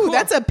 Ooh, cool.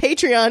 That's a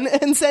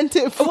Patreon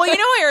incentive. Well, you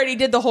know, I already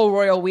did the whole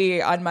Royal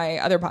We on my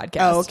other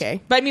podcast. Oh,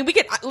 okay. But I mean, we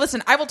could,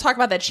 listen, I will talk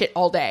about that shit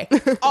all day.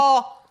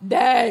 All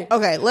day.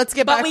 Okay, let's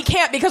get back. But we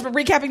can't because we're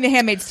recapping The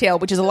Handmaid's Tale,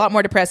 which is a lot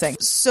more depressing.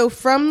 So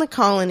from the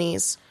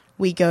colonies,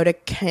 we go to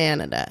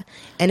Canada.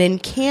 And in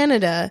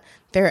Canada,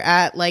 they're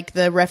at like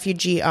the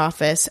refugee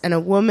office, and a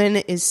woman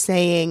is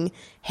saying,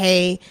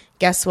 hey,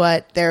 guess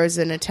what? There was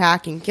an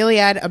attack in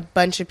Gilead. A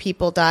bunch of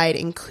people died,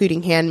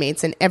 including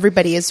handmaids, and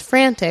everybody is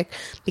frantic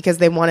because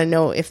they want to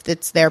know if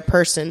it's their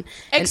person.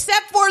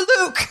 Except for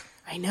Luke.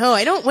 I know.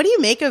 What do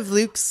you make of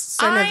Luke's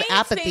sort of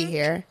apathy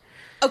here?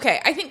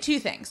 Okay, I think two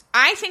things.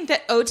 I think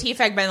that O.T.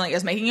 Fagbenle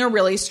is making a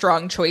really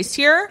strong choice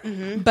here,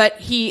 but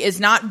he is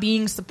not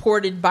being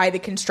supported by the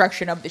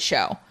construction of the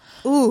show.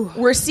 Ooh.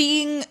 We're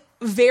seeing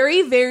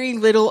very, very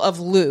little of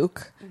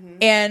Luke,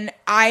 and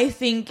I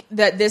think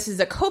that this is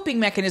a coping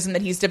mechanism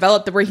that he's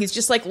developed where he's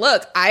just like,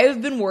 look, I've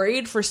been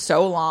worried for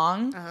so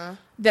long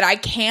that I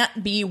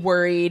can't be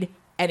worried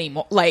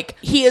anymore. Like,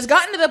 he has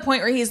gotten to the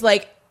point where he's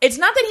like, it's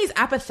not that he's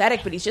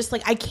apathetic, but he's just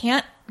like, I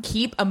can't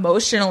keep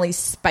emotionally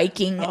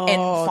spiking and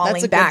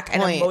falling back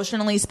and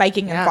emotionally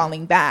spiking and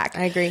falling back.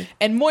 I agree.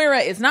 And Moira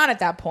is not at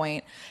that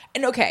point.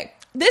 And okay,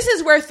 this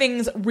is where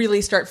things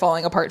really start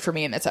falling apart for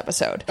me in this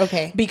episode.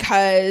 Okay.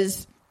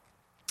 Because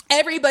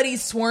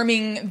everybody's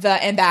swarming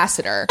the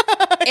ambassador.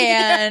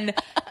 And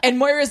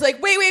Moira's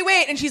like,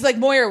 wait. And she's like,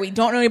 Moira, we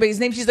don't know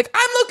anybody's name. She's like,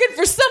 I'm looking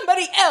for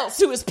somebody else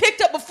who was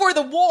picked up before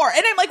the war.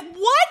 And I'm like,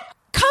 what?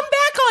 Come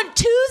back on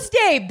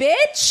Tuesday,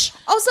 bitch.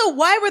 Also,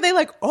 why were they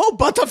like, oh,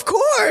 but of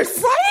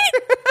course. Right?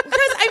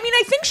 Because, I mean,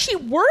 I think she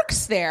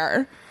works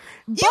there.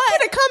 You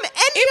could have come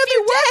any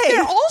other day.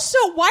 There also,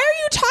 why are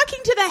you talking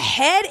to the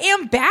head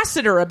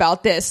ambassador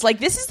about this? Like,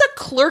 this is a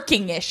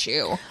clerking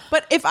issue.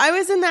 But if I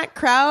was in that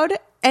crowd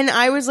and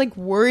I was like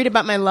worried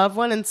about my loved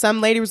one and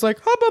some lady was like,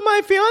 how about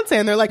my fiance?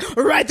 And they're like,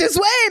 right this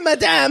way,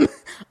 madame.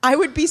 I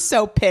would be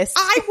so pissed.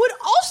 I would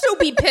also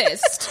be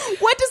pissed.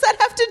 What does that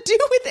have to do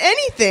with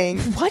anything?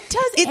 What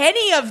does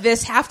any of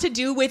this have to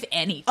do with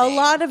anything? A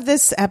lot of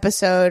this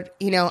episode,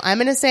 you know, I'm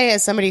going to say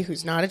as somebody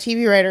who's not a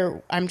TV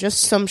writer, I'm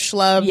just some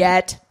schlub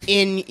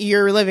in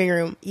your living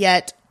room.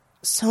 Yet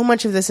so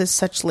much of this is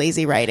such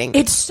lazy writing.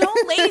 It's so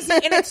lazy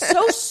and it's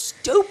so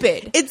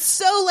stupid. It's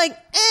so like,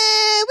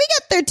 we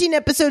got 13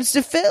 episodes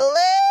to fill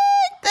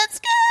it. That's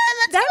good.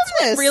 That's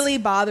what really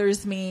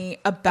bothers me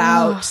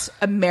about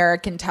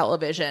American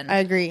television. I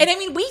agree. And I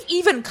mean, we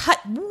even cut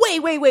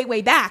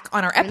way back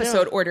on our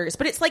episode orders,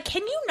 but it's like,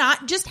 can you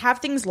not just have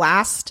things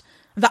last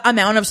the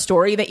amount of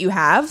story that you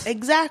have?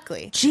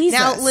 Exactly. Jesus.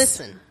 Now,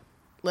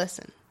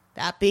 listen.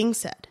 That being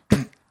said,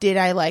 did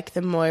I like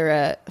the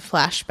Moira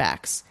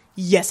flashbacks?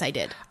 Yes, I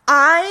did.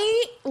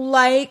 I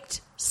liked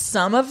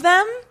some of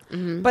them,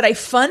 but I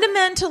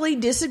fundamentally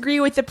disagree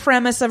with the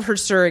premise of her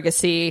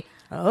surrogacy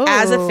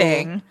as a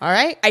thing. All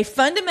right. I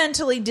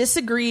fundamentally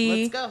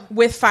disagree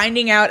with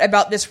finding out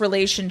about this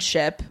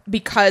relationship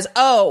because,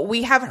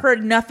 we have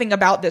heard nothing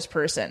about this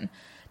person.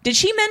 Did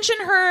she mention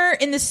her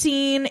in the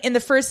scene in the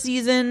first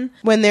season?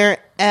 When they're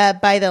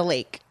by the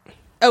lake.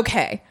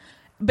 Okay.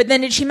 But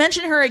then did she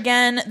mention her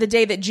again the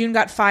day that June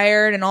got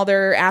fired and all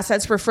their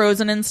assets were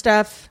frozen and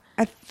stuff?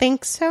 I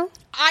think so.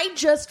 I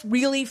just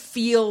really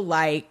feel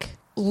like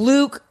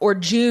Luke or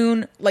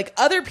June, like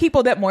other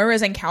people that Moira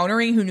is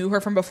encountering who knew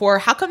her from before,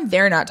 how come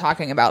they're not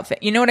talking about things?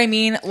 You know what I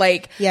mean?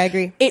 Like, yeah, I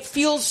agree. It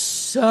feels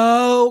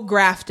so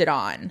grafted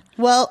on.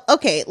 Well,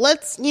 okay,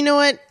 you know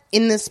what?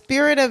 In the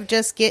spirit of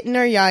just getting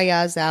our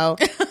yayas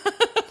out,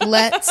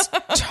 let's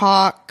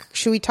talk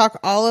Should we talk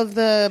all of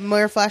the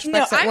Moira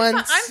flashbacks at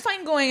once? I'm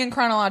fine going in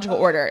chronological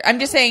order. I'm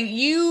just saying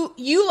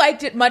you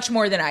liked it much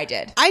more than I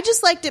did. I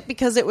just liked it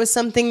because it was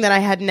something that I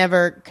had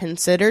never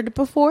considered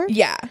before.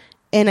 Yeah.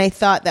 And I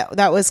thought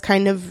that was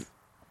kind of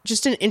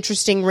just an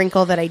interesting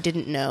wrinkle that I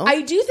didn't know.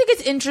 I do think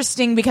it's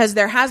interesting because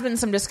there has been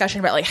some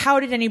discussion about, like, how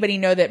did anybody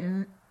know that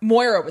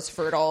Moira was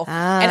fertile?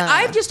 And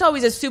I've just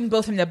always assumed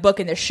both from the book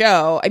and the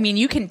show. I mean,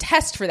 you can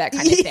test for that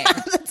kind of thing.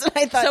 That's what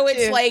I thought So too.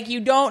 it's like, you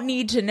don't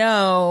need to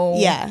know.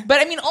 Yeah. But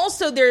I mean,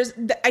 also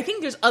I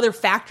think there's other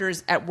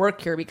factors at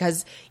work here,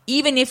 because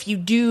even if you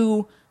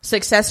do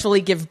successfully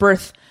give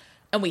birth,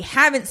 and we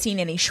haven't seen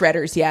any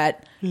shredders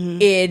yet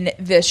in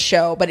this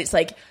show, but it's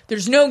like,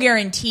 there's no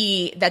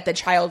guarantee that the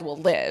child will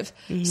live.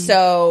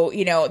 So,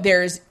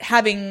 there's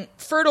having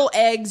fertile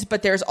eggs,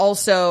 but there's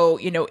also,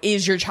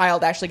 is your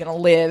child actually going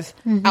to live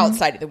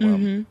outside of the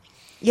womb?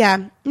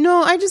 Yeah.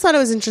 No, I just thought it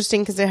was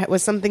interesting because it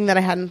was something that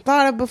I hadn't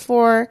thought of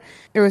before.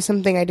 It was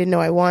something I didn't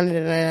know I wanted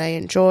and I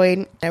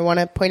enjoyed. I want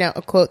to point out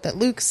a quote that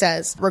Luke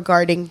says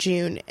regarding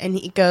June, and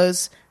he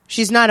goes,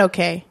 "She's not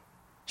okay.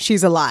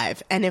 She's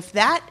alive." And if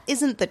that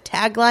isn't the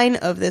tagline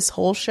of this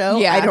whole show,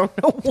 I don't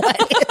know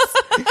what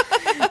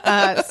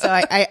is. So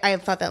I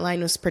thought that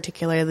line was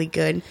particularly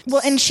good.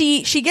 Well, and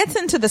she gets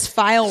into this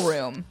file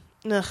room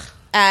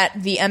at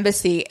the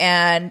embassy,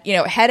 and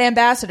head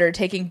ambassador,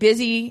 taking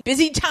busy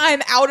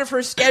time out of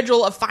her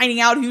schedule of finding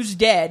out who's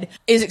dead,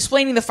 is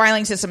explaining the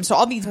filing system. So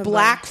all these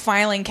black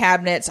filing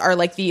cabinets are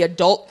like the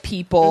adult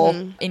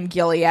people in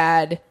Gilead.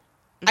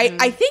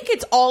 I think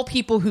it's all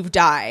people who've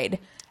died.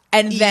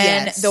 And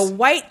then the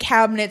white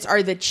cabinets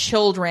are the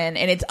children,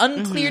 and it's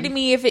unclear to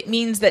me if it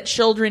means that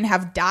children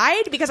have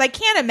died, because I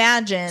can't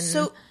imagine.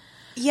 So,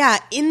 yeah,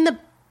 in the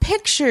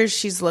pictures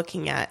she's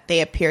looking at,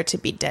 they appear to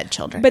be dead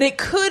children. But it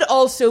could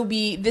also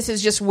be, this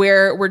is just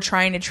where we're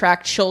trying to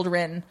track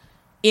children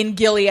in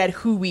Gilead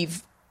who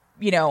we've,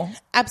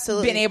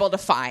 absolutely been able to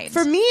find.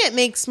 For me, it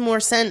makes more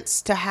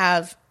sense to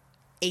have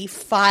a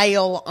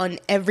file on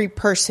every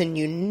person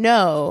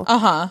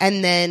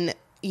and then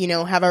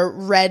have a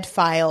red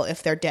file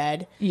if they're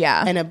dead.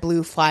 Yeah. And a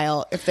blue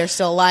file if they're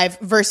still alive,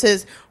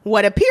 versus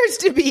what appears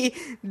to be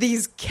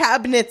these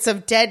cabinets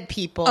of dead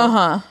people.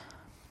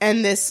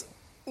 And this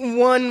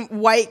one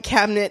white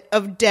cabinet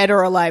of dead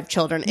or alive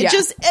children. It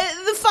just,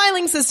 the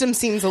filing system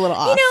seems a little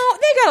off.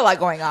 They got a lot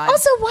going on.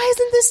 Also, why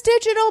isn't this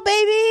digital,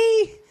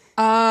 baby?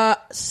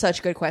 Such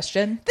a good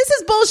question. This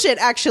is bullshit,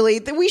 actually.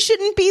 We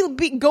shouldn't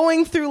be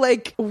going through,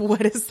 like,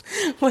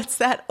 what's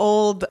that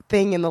old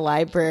thing in the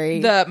library?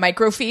 The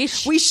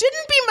microfiche? We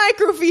shouldn't be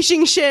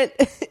microfiching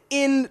shit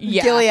in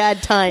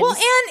Gilead times. Well,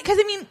 and, because,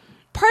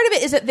 part of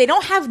it is that they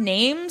don't have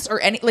names or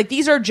any, like,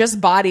 these are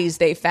just bodies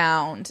they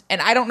found,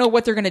 and I don't know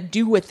what they're going to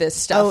do with this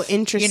stuff. Oh,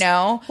 interesting.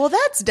 Well,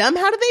 that's dumb.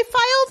 How do they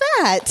file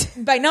that?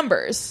 By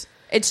numbers.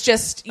 It's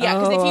just,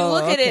 because if you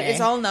look at it,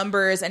 it's all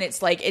numbers, and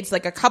it's like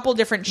a couple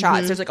different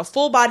shots. There's like a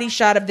full body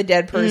shot of the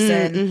dead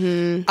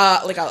person,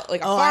 like a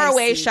far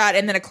away shot,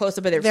 and then a close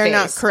up of their face. They're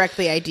not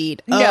correctly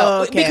ID'd.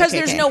 No, because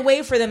there's no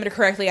way for them to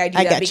correctly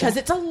ID them, because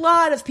it's a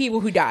lot of people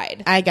who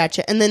died. I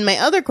gotcha. And then my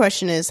other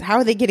question is, how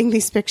are they getting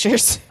these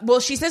pictures? Well,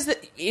 she says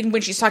that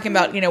when she's talking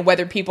about,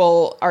 whether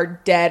people are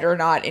dead or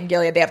not in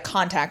Gilead, they have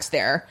contacts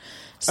there.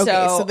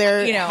 So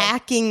they're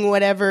hacking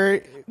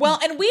whatever. Well,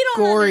 and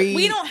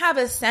we don't have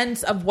a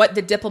sense of what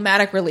the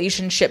diplomatic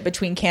relationship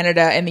between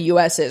Canada and the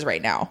U.S. is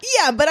right now.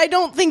 Yeah, but I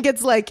don't think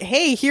it's like,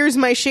 hey, here's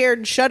my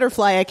shared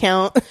Shutterfly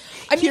account.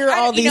 Here are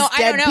all these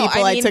dead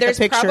people I took a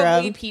picture of. There's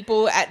probably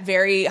people at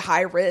very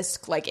high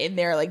risk, like in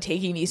there, like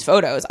taking these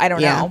photos. I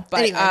don't know. But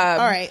anyway, all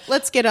right,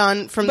 let's get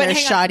on from their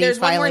shoddy There's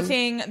filing. one more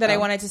thing that I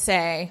wanted to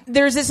say.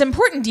 There's this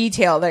important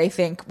detail that I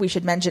think we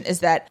should mention,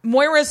 is that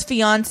Moira's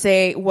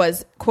fiance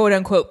was, quote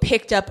unquote,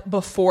 picked up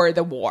before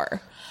the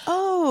war.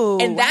 Oh,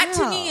 and that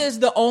to me is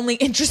the only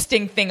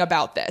interesting thing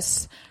about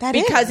this.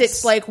 Because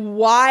it's like,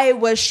 why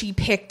was she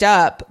picked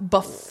up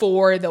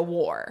before the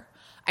war?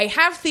 I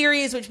have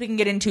theories which we can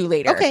get into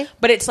later. Okay.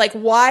 But it's like,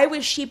 why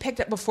was she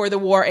picked up before the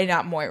war and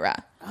not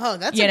Moira? Oh,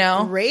 that's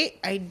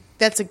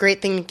that's a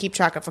great thing to keep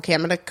track of. Okay,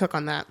 I'm going to cook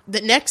on that.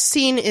 The next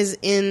scene is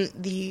in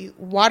the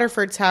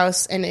Waterford's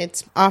house, and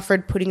it's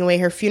Offred putting away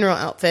her funeral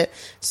outfit.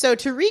 So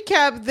to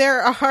recap,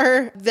 there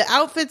are the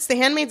outfits, the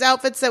handmaid's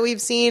outfits that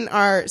we've seen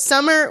are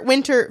summer,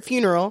 winter,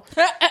 funeral.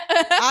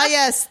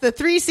 Yes, the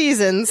 3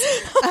 seasons.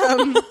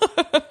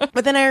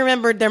 But then I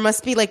remembered there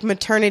must be like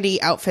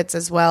maternity outfits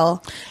as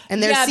well.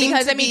 And there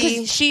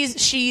because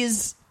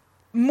she's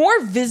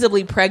more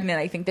visibly pregnant,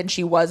 I think, than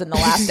she was in the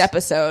last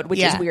episode, which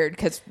is weird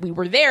because we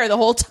were there the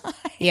whole time.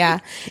 Yeah.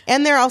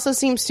 And there also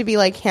seems to be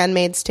like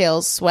Handmaid's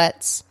Tale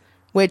sweats,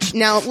 which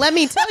now let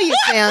me tell you,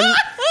 Sam,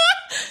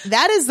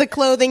 that is the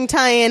clothing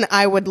tie-in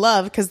I would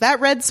love, because that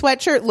red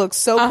sweatshirt looks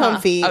so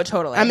comfy. Oh,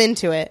 totally. I'm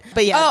into it.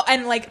 But yeah. Oh,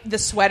 and like the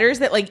sweaters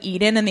that like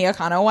Eden and the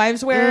Akano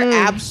wives wear,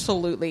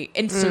 absolutely.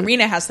 And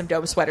Serena has some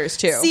dope sweaters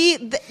too.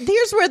 See,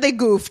 here's where they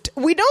goofed.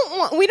 We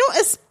don't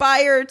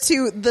aspire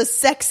to the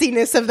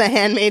sexiness of the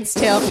Handmaid's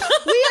Tale.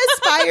 We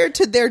aspire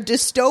to their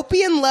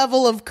dystopian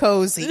level of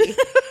cozy.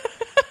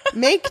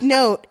 Make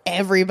note,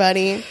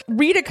 everybody.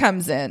 Rita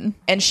comes in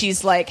and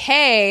she's like,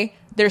 hey,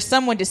 there's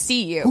someone to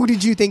see you. Who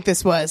did you think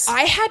this was?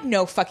 I had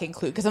no fucking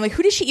clue because I'm like,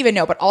 who does she even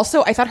know? But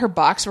also, I thought her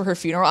box for her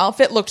funeral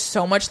outfit looked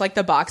so much like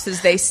the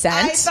boxes they sent.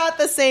 I thought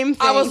the same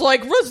thing. I was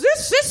like,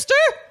 resist, sister.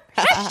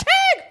 Hashtag.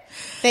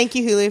 Thank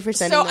you, Julio, for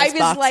sending So those I was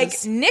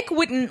boxes. like, Nick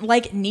wouldn't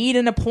like need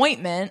an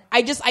appointment.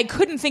 I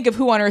couldn't think of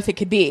who on earth it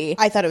could be.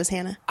 I thought it was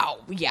Hannah. Oh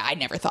yeah, I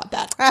never thought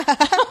that.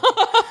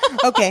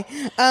 Okay.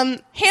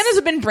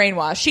 Hannah's been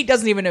brainwashed. She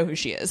doesn't even know who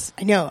she is.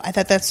 I know. I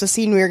thought that's the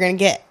scene we were going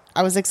to get.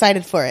 I was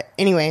excited for it.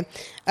 Anyway,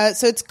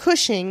 so it's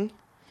Cushing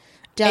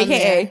down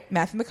AKA there.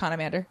 Matthew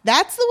McConaughey.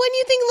 That's the one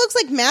you think looks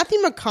like Matthew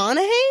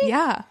McConaughey?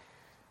 Yeah.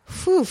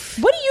 Oof.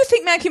 What do you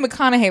think Matthew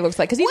McConaughey looks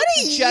like? Because he What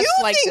looks do just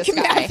you like think this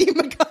guy. Matthew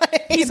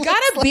McConaughey He's got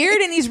looks a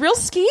beard and he's real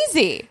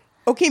skeezy.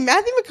 Okay,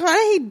 Matthew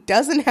McConaughey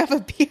doesn't have a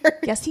beard.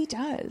 Yes, he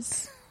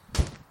does.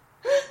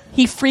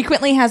 He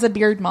frequently has a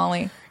beard,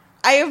 Molly.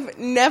 I have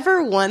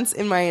never once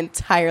in my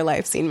entire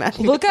life seen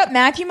Matthew. Look up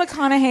Matthew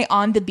McConaughey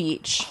on the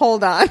beach.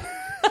 Hold on.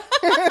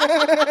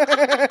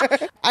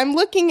 I'm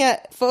looking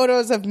at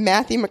photos of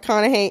Matthew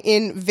McConaughey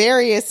in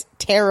various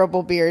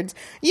terrible beards.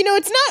 You know,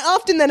 it's not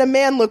often that a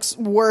man looks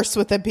worse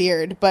with a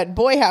beard, but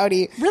boy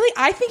howdy. Really,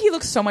 I think he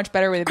looks so much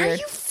better with a Are beard.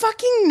 you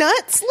fucking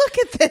nuts? Look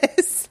at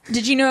this.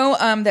 Did you know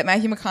that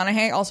Matthew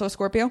McConaughey also a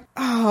Scorpio?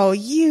 Oh,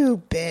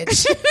 you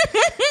bitch.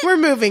 We're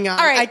moving on.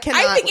 All right, I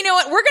cannot. I think, you know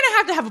what? We're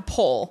going to have a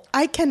poll.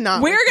 I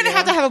cannot. We're with going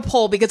to you. have a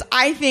poll because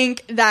I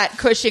think that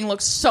Cushing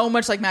looks so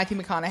much like Matthew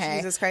McConaughey.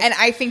 Jesus Christ. And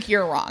I think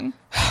you're wrong.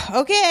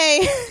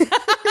 Okay.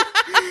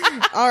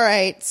 All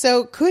right.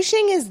 So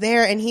Cushing is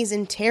there and he's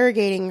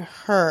interrogating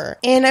her.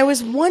 And I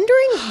was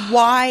wondering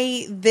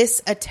why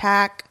this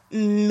attack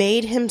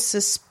made him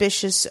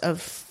suspicious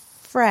of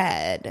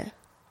Fred.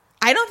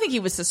 I don't think he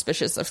was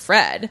suspicious of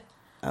Fred.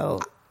 Oh.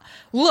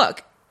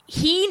 Look,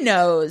 he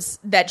knows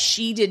that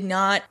she did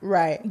not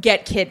Right.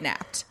 get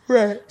kidnapped.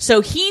 Right.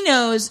 So he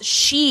knows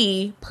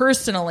she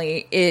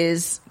personally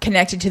is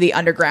connected to the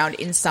underground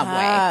in some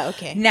way.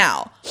 Okay.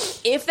 Now,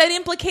 if that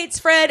implicates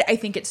Fred, I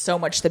think it's so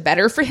much the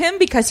better for him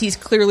because he's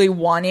clearly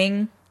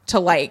wanting to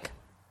like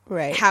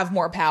Right. have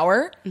more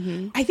power.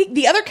 I think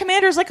the other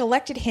commanders like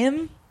elected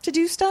him to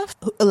do stuff.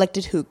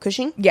 Elected who?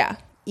 Cushing? Yeah.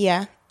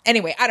 Yeah.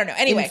 Anyway, I don't know.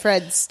 Anyway, In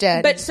Fred's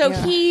stead. But so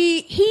Yeah.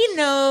 he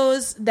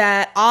knows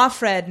that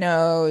Offred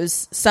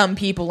knows some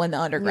people in the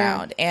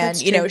underground, Yeah, and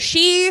that's you know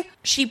true.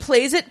 she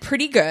plays it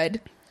pretty good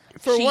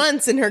For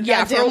once in her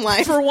goddamn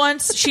life. For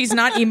once, she's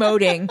not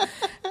emoting,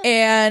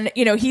 and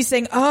you know he's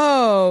saying,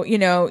 "Oh, you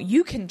know,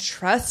 you can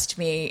trust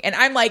me," and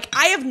I'm like,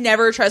 I have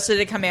never trusted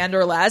a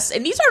commander less,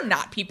 and these are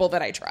not people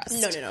that I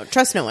trust. No.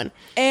 Trust no one.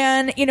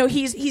 And you know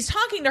he's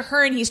talking to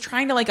her, and he's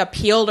trying to like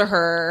appeal to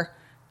her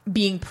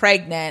being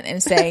pregnant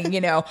and saying, you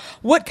know,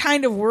 what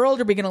kind of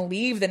world are we going to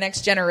leave the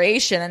next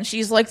generation? And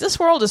she's like, this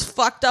world is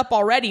fucked up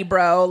already,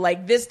 bro.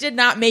 Like, this did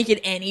not make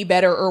it any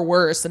better or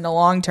worse in the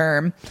long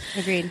term.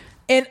 Agreed.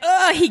 And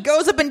he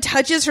goes up and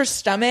touches her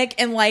stomach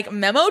and like,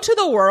 memo to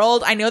the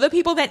world. I know the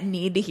people that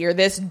need to hear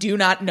this do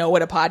not know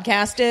what a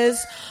podcast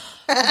is.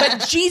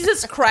 But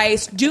Jesus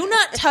Christ, do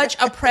not touch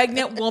a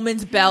pregnant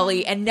woman's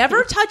belly and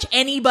never touch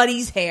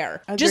anybody's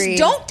hair. Agreed. Just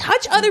don't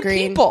touch other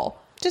Agreed. people.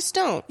 Just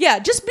don't. Yeah,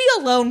 just be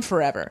alone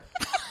forever.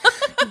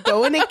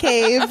 Go in a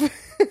cave.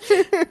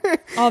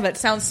 Oh, that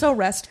sounds so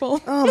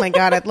restful. Oh my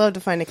God, I'd love to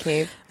find a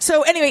cave.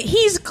 So anyway,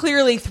 he's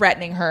clearly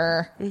threatening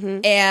her,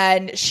 Mm-hmm.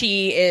 and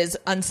she is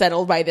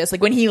unsettled by this.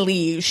 Like when he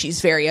leaves,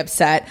 she's very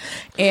upset,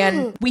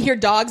 and we hear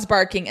dogs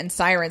barking and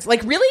sirens.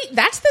 Like really,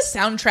 that's the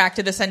soundtrack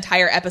to this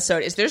entire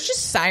episode. Is there's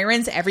just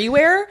sirens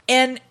everywhere,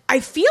 and I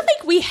feel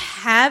like we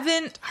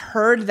haven't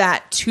heard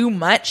that too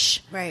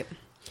much. Right.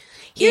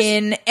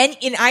 In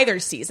either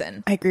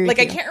season. I agree with Like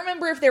you. I can't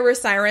remember if there were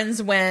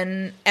sirens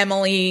when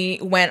Emily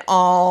went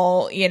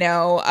all, you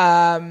know,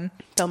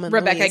 Thelma and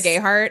Rebecca Louise.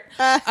 Gayheart.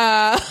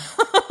 I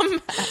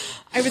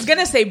was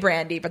gonna say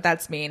Brandy, but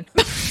that's mean.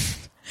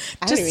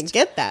 I don't even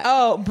get that.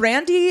 Oh,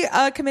 Brandy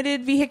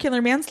committed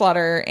vehicular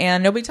manslaughter,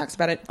 and nobody talks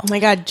about it. Oh my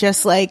God,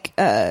 just like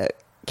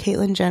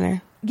Caitlyn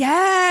Jenner.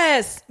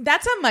 Yes,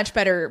 that's a much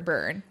better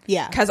burn.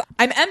 Yeah. Because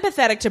I'm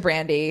empathetic to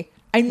Brandy.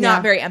 I'm not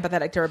Yeah. very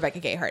empathetic to Rebecca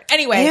Gayheart.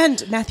 Anyway.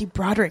 And Matthew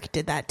Broderick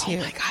did that too. Oh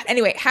my God.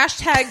 Anyway,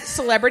 hashtag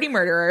celebrity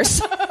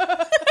murderers.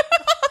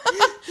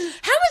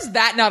 How is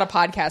that not a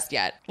podcast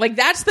yet? Like,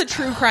 that's the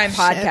true crime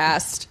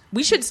podcast.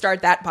 We should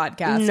start that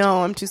podcast.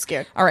 No, I'm too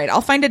scared. All right.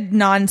 I'll find a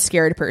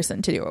non-scared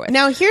person to do it with.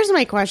 Now, here's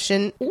my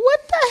question. What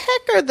the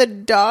heck are the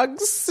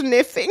dogs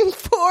sniffing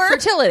for?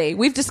 Fertility.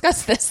 We've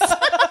discussed this.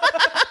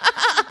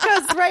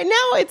 Because right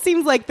now it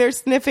seems like they're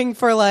sniffing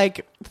for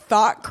like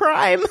thought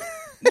crime.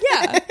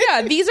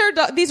 Yeah.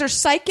 These are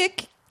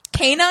psychic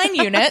canine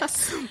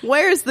units.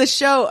 Where's the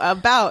show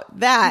about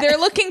that? They're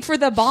looking for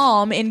the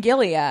balm in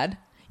Gilead.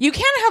 You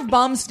can't have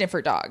bomb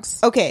sniffer dogs.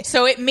 Okay.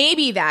 So it may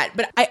be that,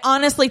 but I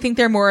honestly think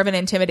they're more of an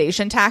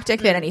intimidation tactic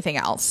than anything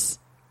else.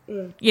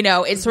 You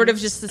know, it's sort of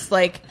just this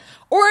like,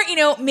 or, you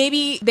know,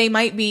 maybe they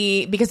might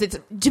be, because it's,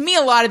 to me,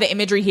 a lot of the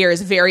imagery here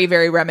is very,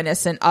 very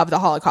reminiscent of the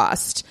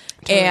Holocaust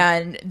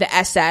and the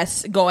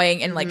SS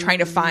going and like trying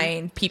to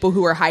find people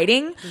who are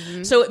hiding.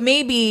 So it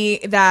may be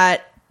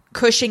that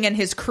Cushing and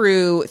his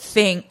crew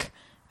think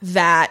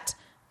that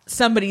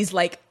somebody's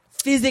like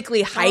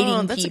physically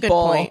hiding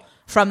people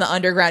from the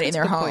underground in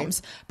their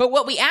homes. But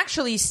what we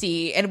actually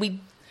see, and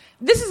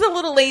this is a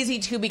little lazy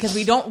too, because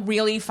we don't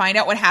really find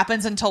out what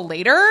happens until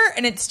later.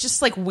 And it's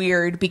just like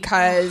weird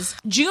because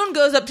June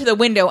goes up to the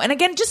window. And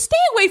again, just stay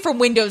away from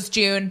windows,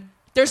 June.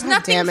 There's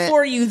nothing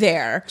for you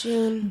there.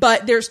 June.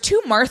 But there's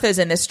two Marthas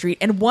in the street,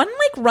 and one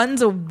like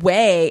runs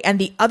away and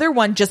the other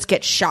one just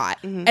gets shot.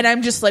 And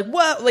I'm just like,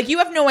 what? Like, you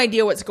have no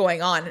idea what's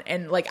going on.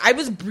 And like, I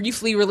was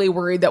briefly really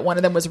worried that one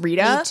of them was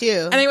Rita. Me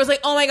too. And I was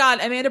like, oh my God,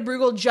 Amanda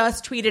Brugel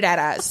just tweeted at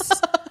us.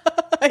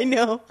 I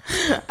know.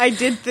 I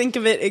did think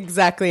of it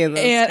exactly in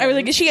those And terms. I was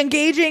like, is she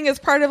engaging as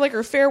part of like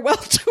her farewell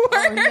tour?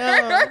 Oh,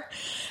 no.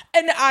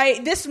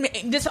 And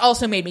this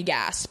also made me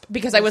gasp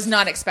because I was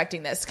not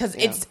expecting this, because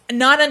it's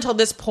not until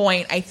this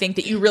point, I think,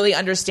 that you really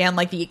understand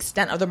like the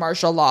extent of the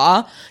martial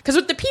law. Because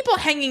with the people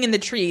hanging in the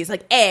trees,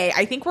 like, A,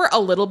 I think we're a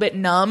little bit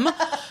numb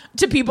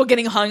to people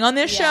getting hung on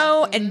this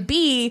show. And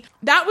B,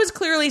 that was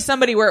clearly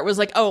somebody where it was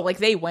like, oh, like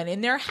they went in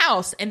their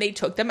house and they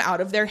took them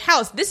out of their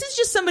house. This is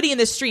just somebody in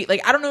the street.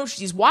 Like, I don't know if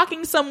she's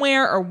walking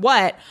somewhere or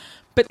what,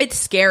 but it's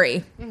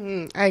scary.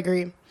 I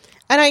agree.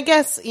 And I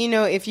guess, you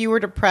know, if you were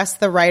to press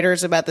the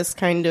writers about this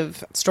kind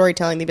of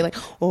storytelling, they'd be like,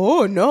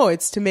 oh, no,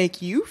 it's to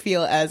make you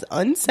feel as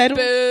unsettled.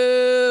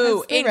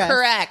 Boo! as the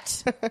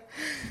rest. Incorrect.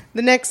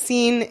 The next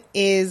scene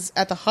is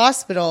at the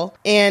hospital,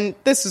 and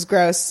this is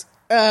gross.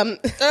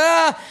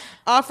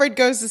 Offred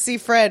goes to see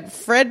Fred.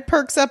 Fred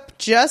perks up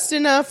just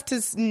enough to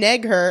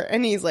neg her,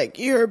 and he's like,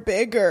 you're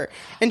bigger.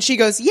 And she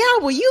goes, yeah,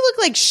 well, you look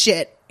like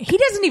shit. He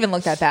doesn't even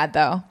look that bad,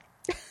 though.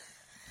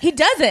 He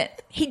doesn't.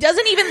 He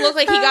doesn't even look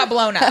like he got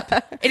blown up.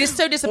 It is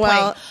so disappointing.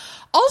 Well,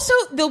 also,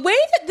 the way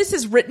that this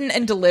is written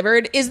and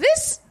delivered, is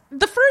this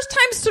the first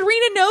time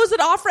Serena knows that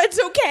Offred's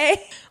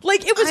okay?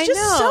 Like, it was I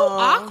just so know.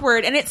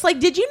 awkward. And it's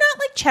like, did you not,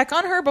 like, check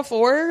on her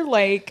before?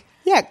 Like,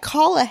 yeah,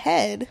 call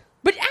ahead.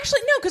 but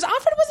actually, no, because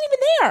Offred wasn't even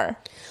there.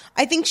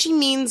 I think she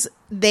means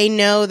they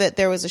know that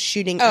there was a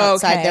shooting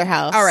outside their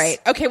house. All right.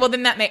 Okay, well,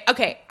 then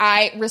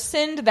I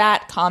rescind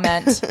that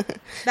comment.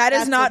 That is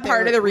That's not what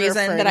part of they the were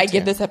reason that I referring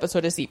give to. this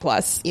episode a C+.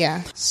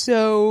 Yeah.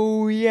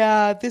 So,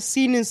 yeah, this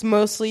scene is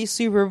mostly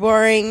super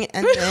boring.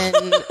 And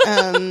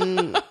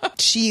then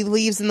she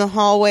leaves in the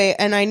hallway.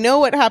 And I know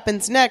what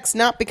happens next,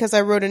 not because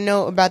I wrote a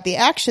note about the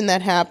action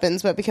that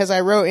happens, but because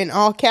I wrote in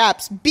all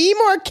caps, be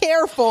more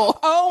careful.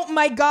 Oh,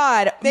 my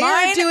God. They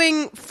are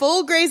doing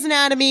full Grey's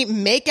Anatomy,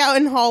 make out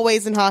in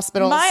hallways and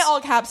hospitals. My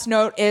all caps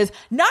note is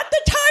not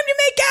the time to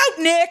make out,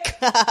 Nick.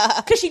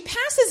 Because she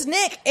passes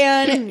Nick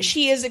and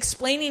she is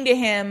explaining to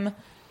him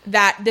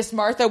that this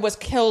Martha was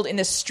killed in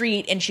the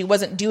street and she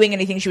wasn't doing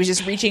anything. She was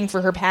just reaching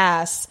for her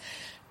pass.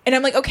 And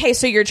I'm like, okay,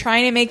 so you're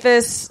trying to make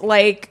this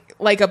like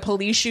a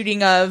police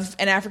shooting of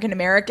an African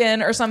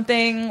American or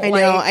something? I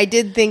know. I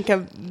did think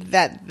of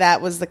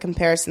that was the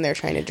comparison they're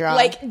trying to draw.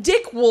 Like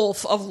Dick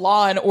Wolf of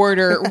Law and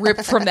Order,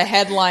 ripped from the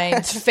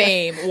headlines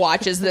fame,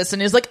 watches this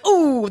and is like,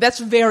 ooh, that's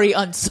very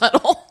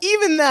unsubtle.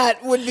 even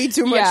that would be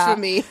too much for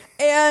me.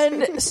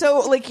 And so,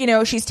 like, you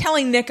know, she's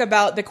telling Nick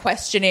about the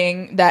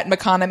questioning that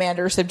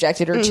McConaughey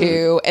subjected her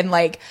to. And,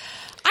 like,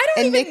 I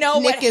don't even know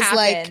what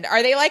happened.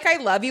 Are they like, I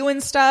love you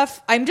and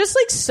stuff? I'm just,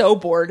 like, so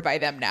bored by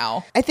them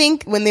now. I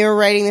think when they were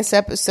writing this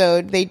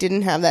episode, they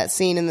didn't have that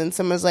scene, and then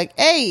someone was like,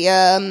 hey,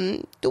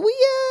 do we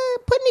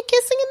put any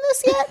kissing in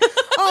this yet?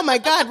 Oh my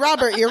God,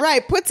 Robert, you're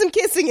right. Put some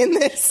kissing in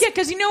this. Yeah,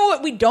 because you know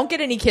what we don't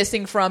get any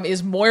kissing from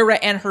is Moira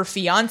and her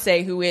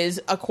fiance, who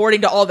is,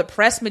 according to all the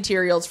press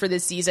materials for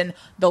this season,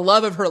 the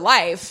love of her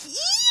life.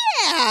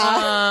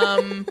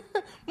 Yeah.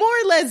 More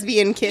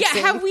lesbian kissing.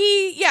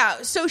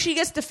 So she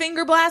gets to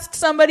finger blast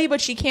somebody, but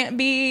she can't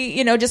be,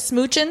 you know, just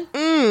smooching.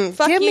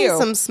 Fuck Give you. me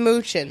some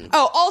smooching.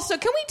 Oh, also,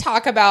 can we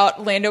talk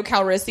about Lando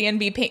Calrissian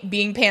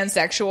being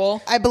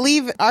pansexual? I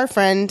believe our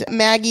friend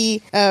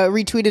Maggie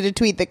retweeted a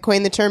tweet that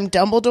coined the term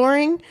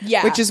Dumbledoring,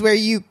 which is where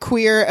you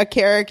queer a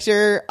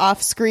character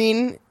off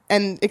screen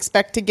and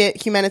expect to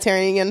get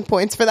humanitarian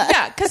points for that.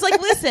 Yeah, because,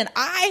 like, listen,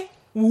 I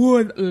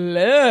would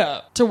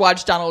love to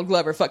watch Donald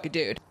Glover fuck a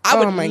dude. I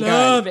would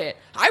love it.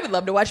 I would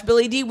love to watch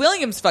Billy D.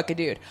 Williams fuck a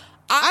dude.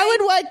 I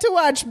would like to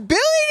watch Billy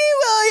D.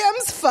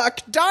 Williams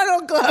fuck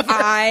Donald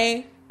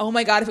Glover. Oh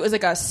my God, if it was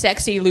like a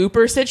sexy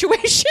Looper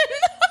situation.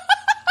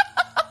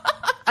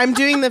 I'm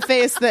doing the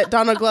face that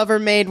Donald Glover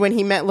made when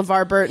he met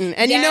LeVar Burton.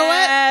 And you know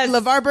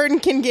what? LeVar Burton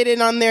can get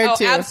in on there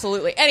too.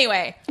 Absolutely.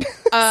 Anyway.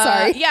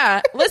 Sorry.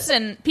 Yeah.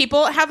 Listen,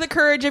 people, have the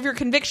courage of your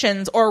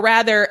convictions, or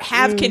rather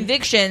have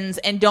convictions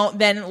and don't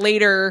then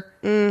later,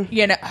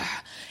 you know.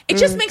 It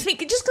just makes me,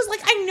 just because,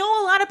 like, I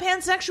know a lot of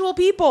pansexual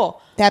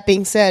people. That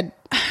being said,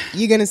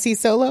 you going to see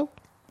Solo?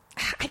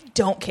 I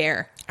don't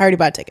care. I already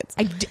bought tickets.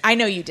 I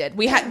know you did.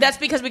 That's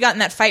because we got in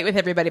that fight with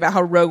everybody about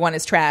how Rogue One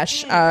is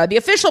trash. The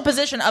official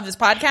position of this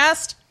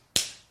podcast,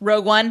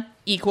 Rogue One,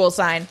 equal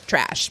sign,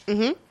 trash.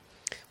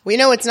 We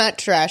know it's not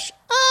trash.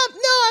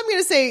 No, I'm going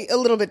to say a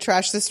little bit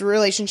trash, this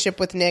relationship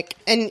with Nick.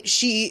 And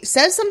she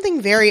says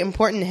something very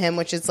important to him,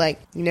 which is like,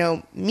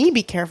 me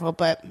be careful,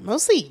 but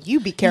mostly you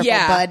be careful,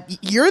 bud.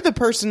 You're the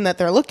person that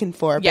they're looking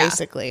for,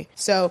 basically.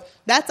 So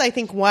that's, I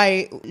think,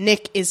 why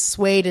Nick is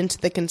swayed into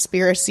the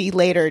conspiracy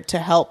later to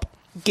help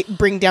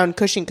bring down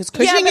Cushing. Because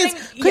Cushing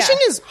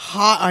is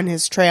hot on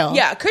his trail.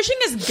 Yeah, Cushing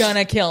is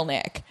gonna kill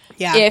Nick.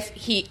 Yeah. If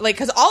he,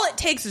 because all it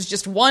takes is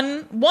just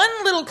one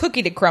little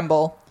cookie to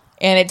crumble.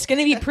 And it's going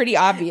to be pretty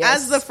obvious.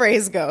 As the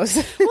phrase goes.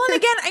 Well, and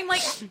again, I'm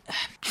like,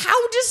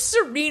 how does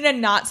Serena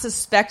not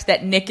suspect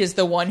that Nick is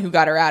the one who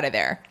got her out of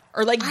there?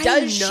 Or, like,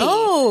 does she?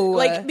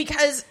 Like,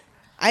 because...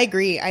 I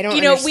agree. I don't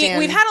understand.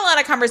 We've had a lot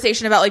of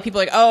conversation about, like,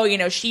 people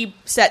like, she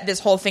set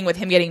this whole thing with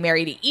him getting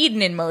married to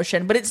Eden in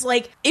motion. But it's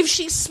like, if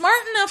she's smart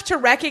enough to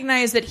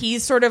recognize that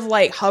he's sort of,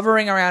 like,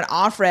 hovering around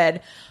Offred...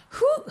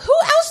 Who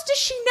else does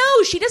she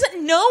know? She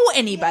doesn't know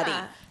anybody.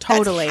 Yeah,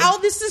 totally. That's how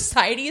this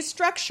society is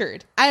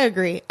structured. I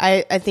agree.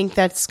 I think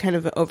that's kind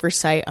of an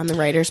oversight on the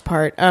writer's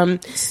part.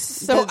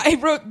 I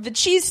wrote, the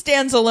cheese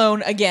stands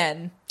alone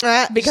again.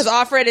 Because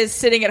Offred is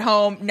sitting at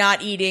home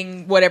not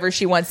eating whatever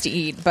she wants to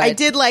eat. But I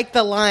did like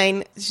the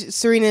line,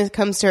 Serena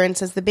comes to her and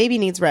says, the baby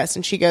needs rest.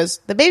 And she goes,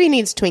 the baby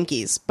needs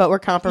Twinkies, but we're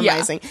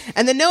compromising. Yeah.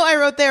 And the note I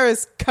wrote there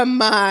is, come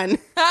on.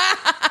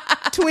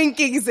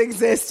 Twinkies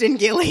exist in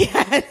Gilead.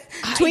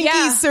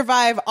 Twinkies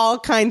survive all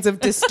kinds of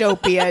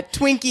dystopia.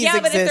 Twinkies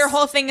exist. But if their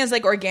whole thing is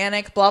like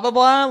organic, blah, blah,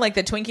 blah, like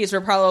the Twinkies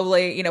were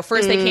probably,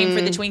 first they came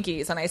for the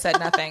Twinkies and I said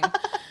nothing.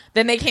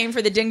 Then they came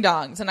for the ding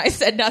dongs and I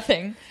said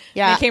nothing.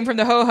 Yeah. They came from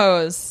the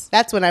ho-hos.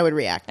 That's when I would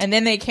react. And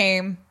then they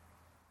came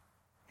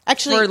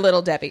actually for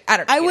Little Debbie. I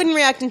don't know. I wouldn't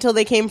react until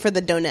they came for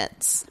the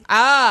donuts.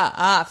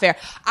 Fair.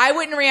 I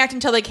wouldn't react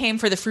until they came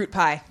for the fruit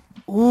pie.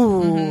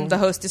 Ooh. The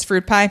Hostess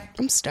fruit pie.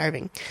 I'm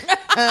starving.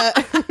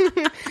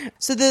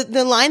 So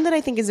the line that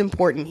I think is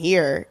important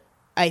here,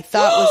 I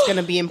thought was going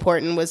to be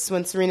important, was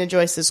when Serena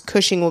Joy says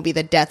Cushing will be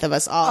the death of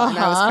us all. And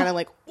I was kind of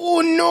like,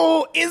 oh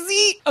no, is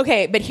he?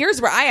 Okay, but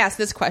here's where I ask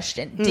this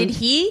question. Did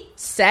he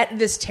set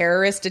this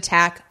terrorist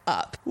attack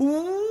up?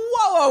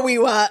 Wow.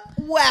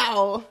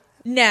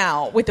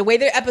 Now, with the way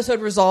the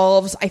episode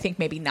resolves, I think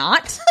maybe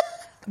not.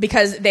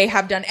 Because they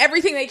have done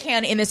everything they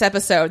can in this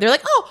episode. They're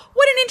like, oh,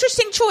 what an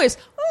interesting choice.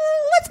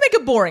 Let's make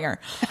it boringer.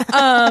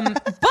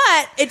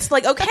 But it's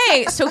like,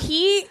 okay, so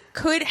he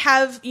could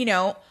have,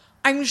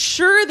 I'm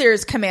sure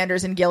there's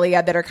commanders in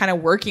Gilead that are kind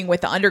of working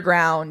with the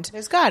underground.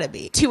 There's got to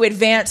be. To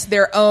advance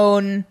their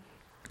own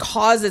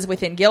causes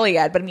within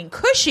Gilead. But I mean,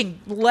 Cushing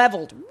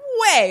leveled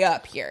way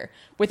up here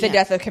with the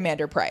death of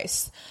Commander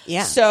Price.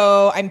 Yeah.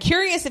 So I'm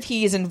curious if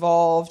he's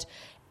involved.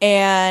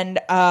 And,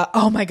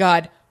 oh my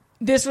God.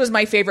 This was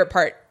my favorite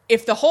part.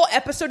 If the whole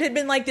episode had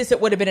been like this, it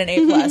would have been an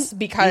A+,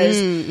 because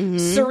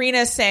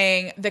Serena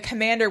saying the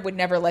commander would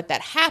never let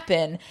that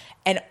happen,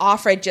 and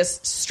Offred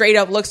just straight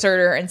up looks at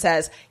her and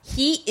says,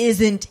 he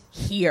isn't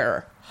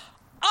here.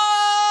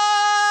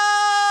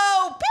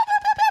 Oh! Pew, pew,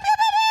 pew, pew,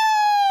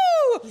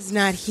 pew, pew. He's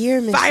not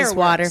here, Mrs. Fireworks.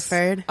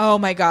 Waterford. Oh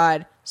my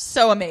God.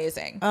 So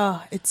amazing.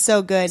 Oh, it's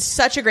so good.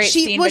 Such a great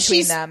scene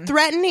between them. She's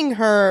threatening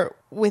her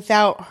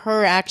without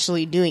her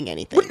actually doing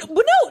anything.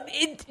 Well,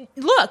 no,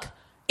 look.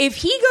 If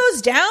he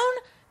goes down,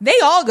 they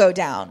all go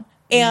down.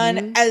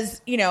 And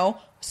as,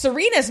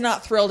 Serena's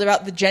not thrilled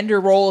about the gender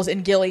roles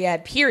in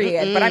Gilead,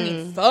 period. But I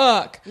mean,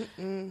 fuck.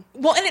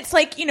 Well, and it's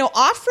like,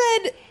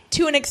 Offred,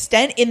 to an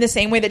extent, in the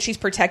same way that she's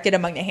protected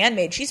among the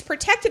handmaids, she's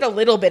protected a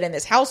little bit in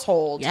this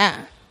household.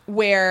 Yeah.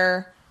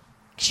 Where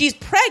she's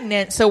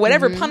pregnant, so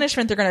whatever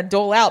punishment they're going to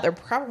dole out, they're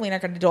probably not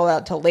going to dole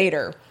out until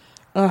later.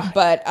 Ugh.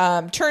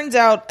 But turns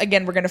out,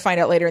 again, we're going to find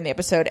out later in the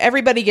episode,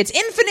 everybody gets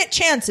infinite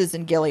chances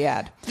in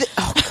Gilead.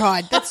 Oh,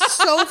 God. That's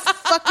so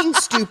fucking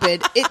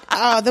stupid.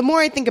 The more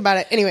I think about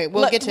it. Anyway,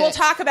 we'll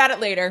talk about it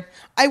later.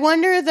 I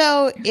wonder,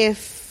 though,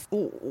 if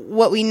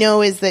what we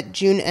know is that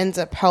June ends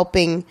up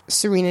helping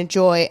Serena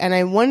Joy. And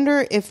I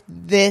wonder if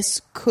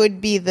this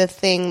could be the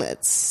thing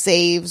that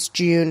saves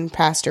June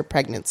past her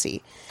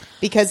pregnancy.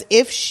 Because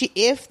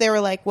if they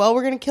were like, well,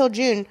 we're going to kill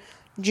June,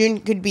 June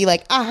could be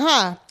like,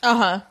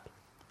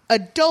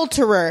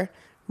 adulterer,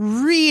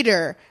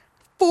 reader,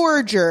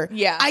 forger.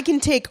 Yeah. I can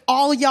take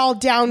all y'all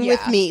down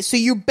with me, so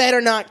you better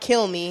not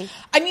kill me.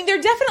 I mean,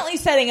 they're definitely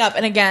setting up,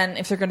 and again,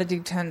 if they're going to do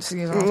 10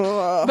 seasons,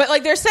 but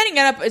like they're setting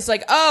it up, it's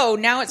like, oh,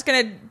 now it's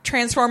going to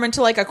transform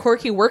into like a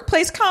quirky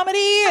workplace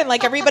comedy, and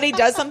like everybody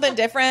does something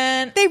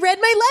different. They read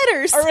my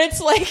letters. Or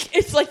it's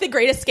like The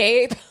Great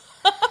Escape.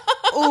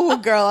 Oh,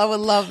 girl, I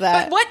would love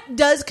that. But what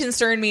does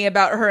concern me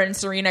about her and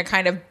Serena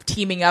kind of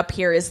teaming up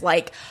here is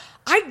like,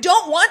 I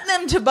don't want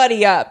them to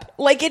buddy up.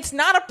 Like, it's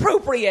not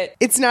appropriate.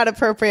 It's not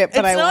appropriate,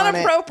 but I want it.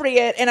 It's not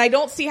appropriate, and I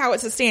don't see how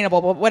it's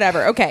sustainable, but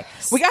whatever. Okay.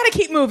 We got to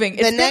keep moving.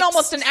 It's been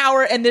almost an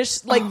hour, and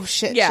there's like... Oh,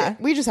 shit.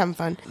 We just having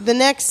fun. The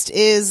next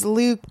is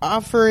Luke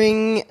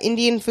offering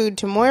Indian food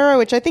to Moira,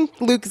 which I think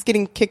Luke is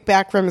getting kicked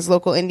back from his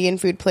local Indian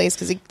food place,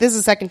 because this is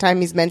the second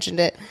time he's mentioned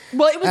it.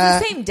 Well, it was the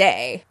same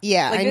day.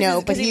 Yeah, like, I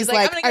know, but he's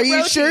like, are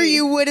you sure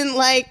you wouldn't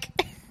like...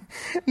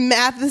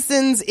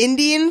 Matheson's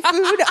Indian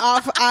food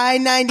off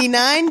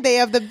I-99. They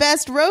have the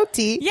best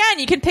roti. Yeah,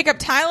 and you can pick up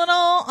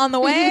Tylenol on the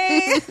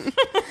way.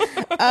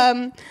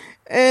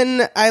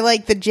 And I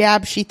like the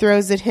jab she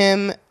throws at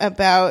him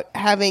about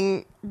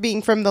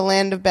being from the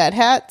land of bad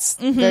hats.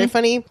 Very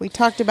funny. We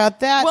talked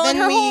about that. Well, Then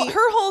and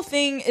her whole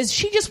thing is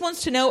she just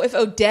wants to know if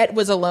Odette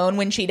was alone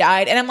when she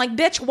died. And I'm like,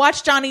 bitch,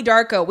 watch Johnny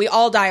Darko. We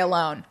all die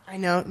alone. I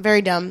know,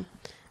 very dumb.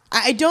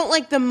 I don't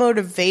like the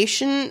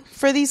motivation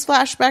for these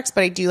flashbacks,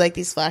 but I do like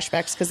these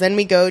flashbacks because then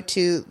we go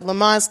to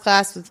Lamaze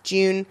class with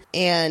June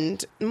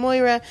and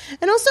Moira.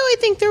 And also, I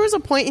think there was a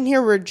point in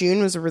here where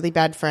June was a really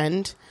bad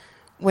friend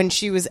when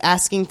she was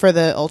asking for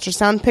the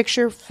ultrasound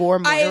picture for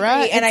Moira. I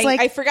agree, and It's like,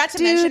 I forgot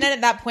to mention it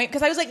at that point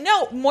because I was like,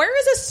 no,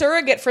 Moira's a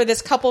surrogate for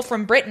this couple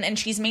from Britain, and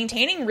she's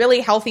maintaining really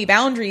healthy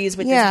boundaries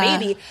with this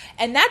baby,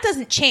 and that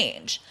doesn't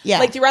change. Yeah.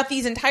 Like, throughout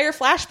these entire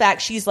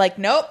flashbacks, she's like,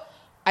 nope,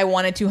 I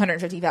wanted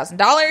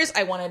 $250,000.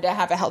 I wanted to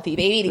have a healthy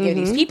baby to give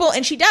these people,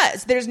 and she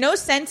does. There's no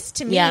sense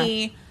to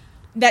me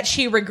that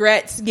she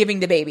regrets giving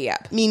the baby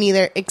up. Me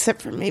neither,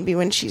 except for maybe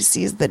when she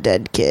sees the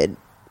dead kid.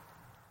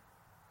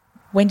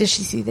 When does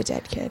she see the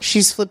dead kid?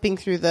 She's flipping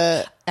through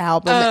the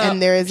album, and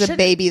there is a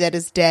baby that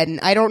is dead, and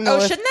I don't know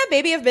if... shouldn't that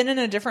baby have been in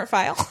a different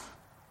file?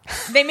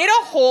 They made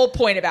a whole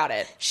point about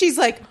it. She's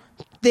like,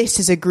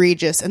 this is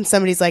egregious. And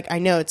somebody's like, I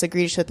know, it's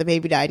egregious that the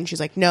baby died. And she's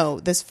like, no,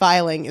 this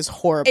filing is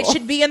horrible. It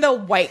should be in the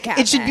white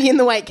cabinet. It should be in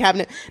the white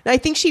cabinet. Now, I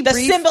think the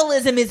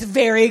symbolism is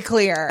very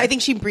clear. I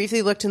think she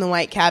briefly looked in the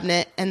white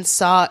cabinet and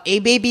saw a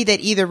baby that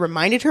either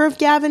reminded her of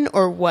Gavin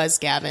or was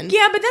Gavin.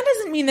 Yeah, but that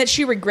doesn't mean that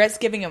she regrets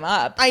giving him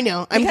up. I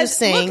know. I'm just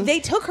saying. Look, they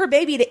took her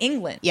baby to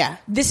England. Yeah.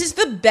 This is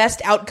the best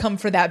outcome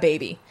for that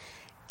baby.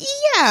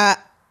 Yeah.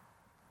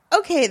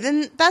 Okay,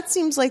 then that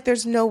seems like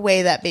there's no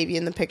way that baby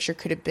in the picture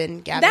could have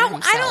been Gavin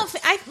himself.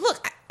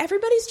 Look,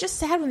 everybody's just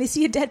sad when they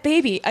see a dead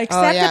baby,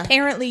 except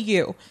apparently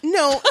you.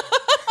 No,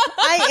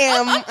 I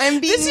am.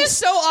 I'm being... This is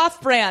so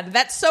off-brand.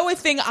 That's so a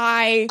thing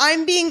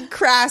I'm being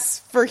crass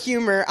for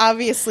humor.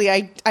 Obviously,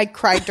 I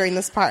cried during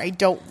this part. I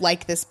don't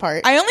like this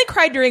part. I only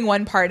cried during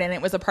one part, and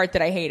it was a part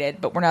that I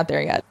hated, but we're not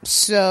there yet.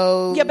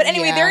 So... Yeah, but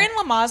anyway, they're in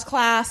Lamaze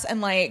class,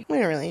 and, like... We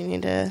don't really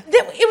need to...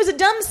 It was a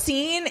dumb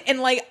scene, and,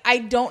 like, I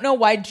don't know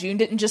why June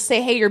didn't just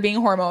say, hey, you're being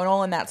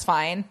hormonal, and that's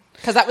fine.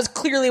 Because that was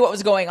clearly what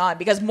was going on.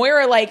 Because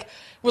Moira, like...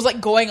 was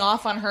like going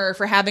off on her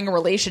for having a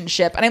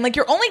relationship. And I'm like,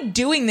 you're only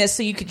doing this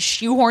so you could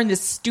shoehorn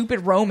this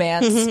stupid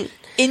romance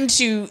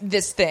into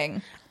this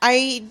thing.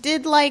 I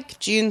did like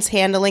June's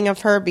handling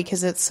of her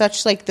because it's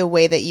such like the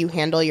way that you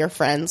handle your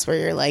friends where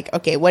you're like,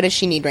 okay, what does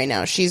she need right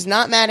now? She's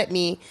not mad at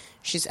me.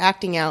 She's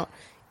acting out.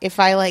 If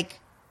I like,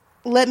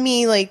 let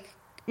me like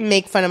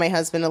make fun of my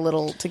husband a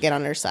little to get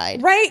on her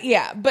side. Right?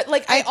 Yeah. But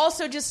like, I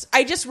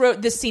just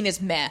wrote this scene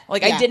as meh.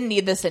 Like, I didn't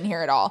need this in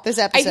here at all. This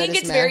episode I think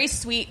is it's meh. very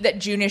sweet that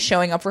June is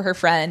showing up for her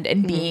friend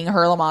and being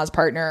her Lamaze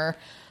partner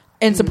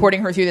and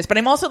supporting her through this. But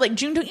I'm also like,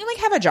 June, don't you like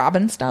have a job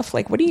and stuff?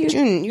 Like, what do you...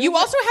 June, you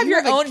also have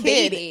your own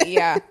kid. baby.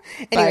 Yeah.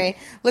 Anyway,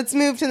 let's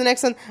move to the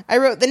next one. I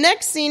wrote, the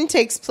next scene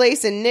takes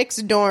place in Nick's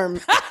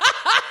dorm.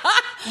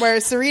 Where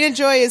Serena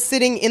Joy is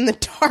sitting in the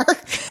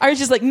dark. I was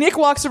just like, Nick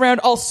walks around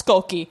all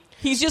skulky.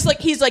 He's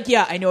like,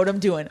 yeah, I know what I'm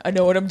doing.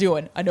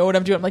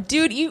 I'm like,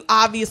 dude, you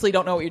obviously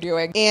don't know what you're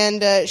doing.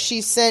 And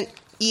she sent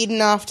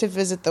Eden off to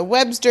visit the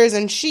Websters,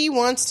 and she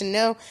wants to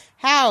know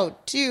how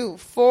to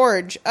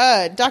forge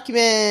a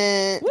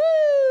document.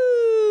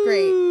 Woo!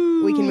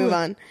 Great. We can move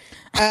on.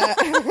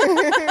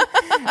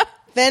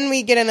 Then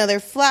we get another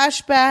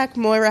flashback.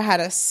 Moira had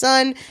a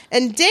son,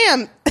 and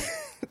damn,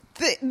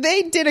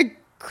 they did a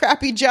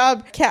crappy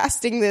job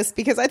casting this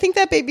because I think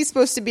that baby's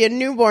supposed to be a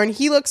newborn.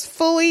 He looks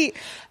fully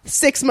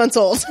 6 months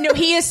old. No,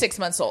 he is 6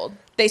 months old.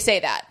 They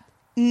say that.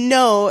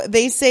 No,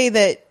 they say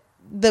that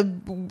the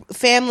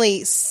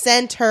family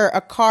sent her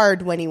a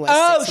card when he was 6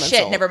 months old. Oh,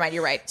 shit. Never mind.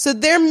 You're right. So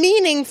they're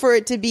meaning for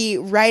it to be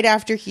right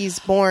after he's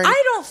born.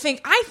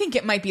 I think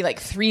it might be like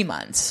 3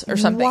 months or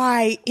something.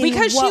 Why?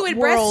 Because she would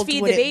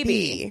breastfeed the baby.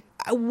 Be?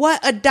 What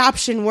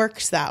adoption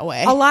works that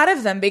way? A lot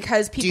of them,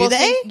 because people Do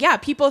they?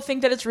 people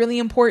think that it's really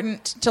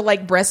important to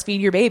like breastfeed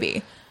your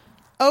baby.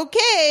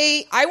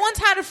 Okay. I once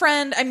had a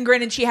friend, I mean,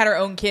 granted she had her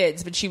own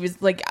kids, but she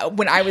was like,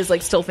 when I was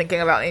like still thinking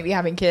about maybe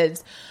having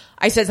kids,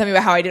 I said something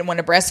about how I didn't want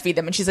to breastfeed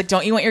them, and she's like,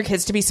 don't you want your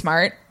kids to be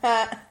smart?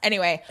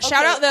 Anyway,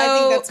 shout out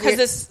though,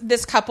 because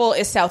this couple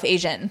is South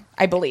Asian,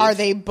 I believe. Are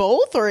they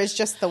both, or is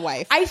just the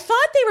wife? I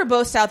thought they were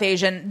both South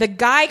Asian. The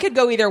guy could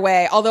go either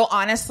way, although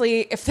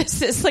honestly, if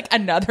this is like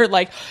another,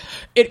 like,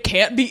 it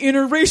can't be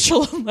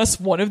interracial unless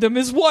one of them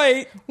is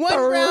white. One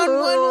brown,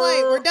 one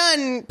white. We're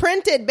done.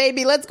 Printed,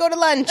 baby. Let's go to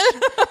lunch.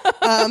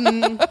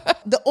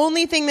 The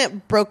only thing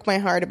that broke my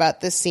heart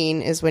about this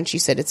scene is when she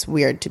said it's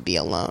weird to be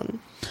alone.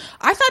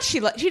 I thought she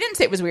didn't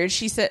say it was weird.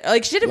 She said,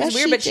 like, she said it was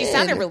weird, but she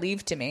sounded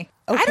relieved to me.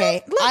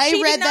 Okay. I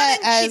read that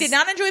as... She did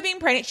not enjoy being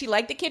pregnant. She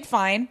liked the kid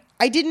fine.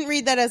 I didn't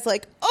read that as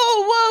like,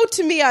 oh, woe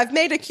to me, I've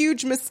made a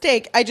huge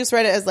mistake. I just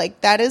read it as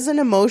like, that is an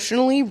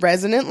emotionally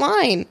resonant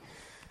line.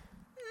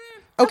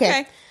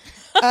 Okay.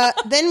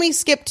 Then we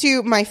skip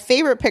to my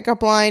favorite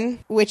pickup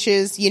line, which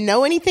is, you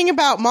know anything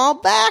about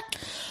Malbec?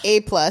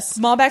 A+.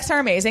 Malbecs are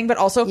amazing, but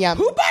also, Yum.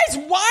 who buys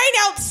wine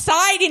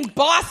outside in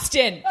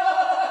Boston?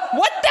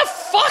 What the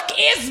fuck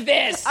is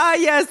this?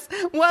 Yes.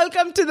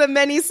 Welcome to the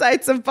many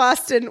sights of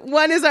Boston.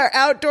 One is our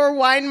outdoor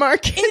wine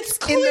market. It's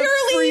in the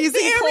clearly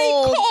freezing very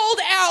cold. cold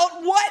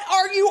out. What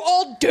are you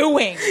all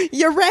doing?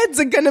 Your reds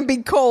are gonna be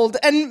cold,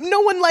 and no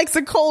one likes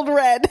a cold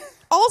red.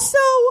 Also,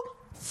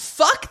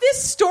 fuck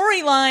this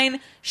storyline.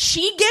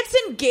 She gets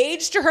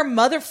engaged to her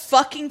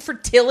motherfucking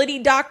fertility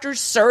doctor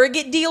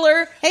surrogate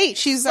dealer. Hey,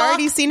 she's Fuck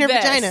already seen her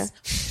this. vagina.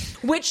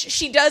 Which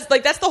she does,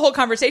 like, that's the whole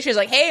conversation. She's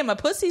like, hey, my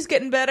pussy's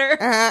getting better.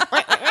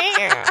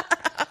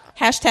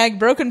 Hashtag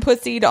broken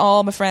pussy to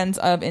all my friends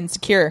of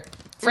Insecure.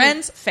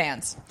 Friends,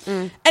 fans.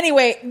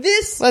 Anyway,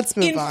 this Let's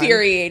move on.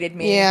 infuriated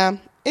me. Yeah,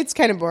 it's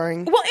kind of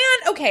boring. Well,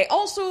 and, okay,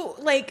 also,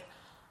 like,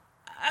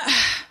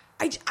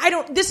 I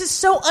don't, this is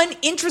so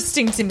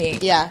uninteresting to me.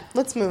 Yeah,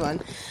 let's move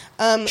on.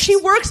 She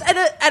works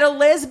at a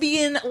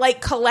lesbian,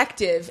 like,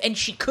 collective, and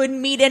she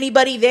couldn't meet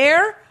anybody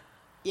there?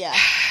 Yeah.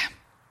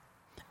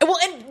 Well,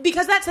 and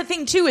because that's the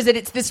thing, too, is that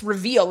it's this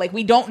reveal. Like,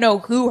 we don't know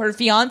who her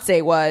fiance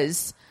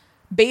was,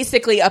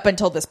 basically, up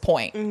until this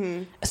point.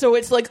 Mm-hmm. So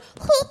it's like,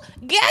 huh,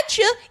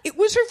 gotcha. It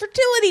was her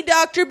fertility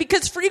doctor,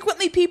 because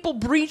frequently people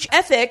breach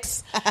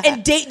ethics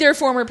and date their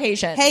former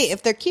patients. Hey,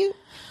 if they're cute.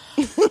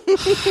 As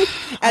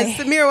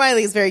Samira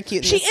Wiley is very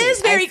cute. In She this scene,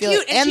 is very I feel,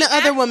 cute. and she the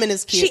other woman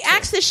is cute. She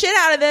acts the shit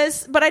out of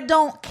this, but I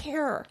don't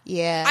care.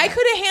 Yeah. I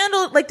could have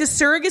handled, like, the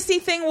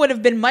surrogacy thing would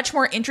have been much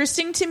more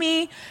interesting to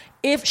me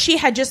if she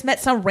had just met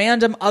some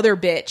random other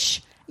bitch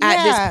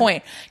at this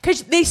point.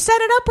 Because they set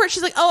it up where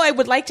she's like, oh, I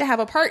would like to have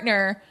a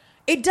partner.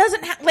 It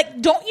doesn't have,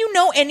 like, don't you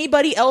know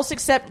anybody else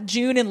except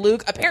June and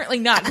Luke? Apparently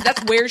not, because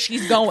that's where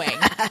she's going.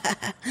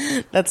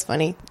 That's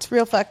funny. It's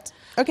real fucked.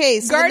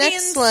 Okay, so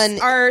Guardians the next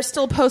one are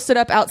still posted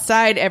up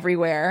outside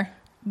everywhere.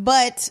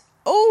 But,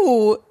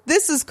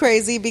 this is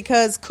crazy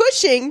because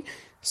Cushing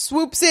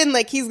swoops in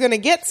like he's going to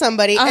get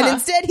somebody, and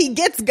instead he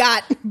gets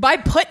got. By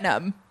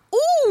Putnam.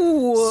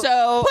 Ooh.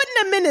 So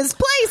putting him in his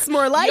place,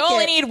 more like you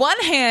only it. need one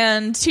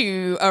hand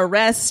to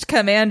arrest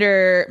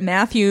Commander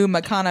Matthew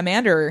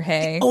McConaughey.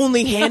 Hey.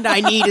 Only hand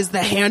I need is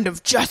the hand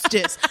of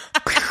justice.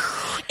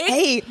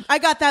 Hey, I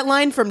got that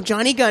line from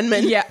Johnny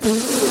Gunman. Yeah.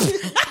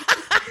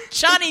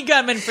 Johnny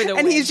Gunman for the win.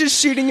 And he's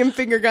just shooting him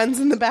finger guns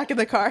in the back of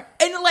the car.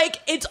 And, like,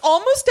 it's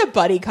almost a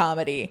buddy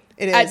comedy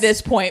It is. at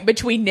this point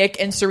between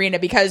Nick and Serena,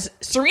 because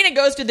Serena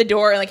goes to the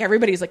door and, like,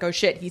 everybody's like, oh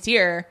shit, he's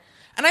here.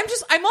 And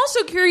I'm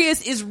also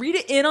curious, is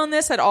Rita in on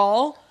this at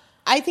all?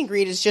 I think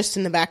Rita's just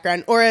in the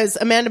background. Or as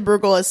Amanda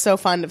Brugel is so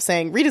fond of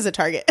saying, Rita's a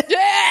target.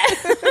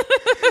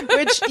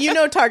 Which,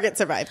 Target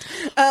survived.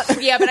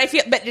 Yeah, but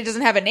it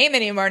doesn't have a name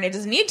anymore, and it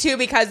doesn't need to,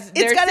 because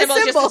their got a symbol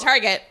is just symbol. a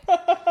target.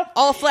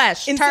 All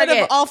flesh. Instead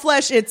target. of all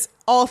flesh, it's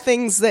all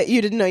things that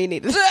you didn't know you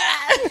needed.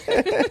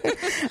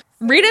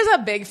 Rita's a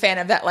big fan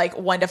of that, like,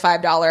 $1 to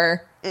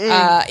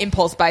 $5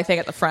 impulse buy thing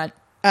at the front.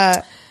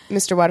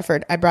 Mr.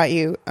 Waterford, I brought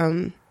you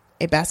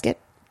a basket,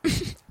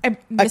 A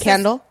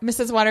candle,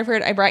 Mrs.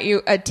 Waterford, I brought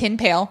you a tin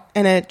pail.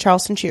 and a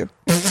Charleston chew.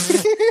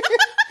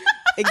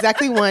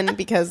 Exactly one,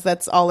 because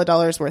that's all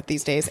 $1 worth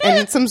these days.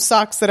 And some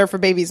socks that are for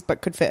babies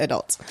but could fit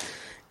adults.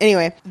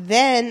 Anyway,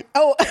 then...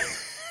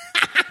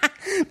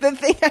 the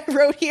thing I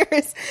wrote here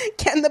is,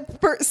 can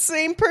the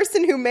same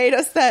person who made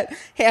us that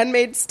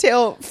Handmaid's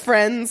Tale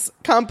Friends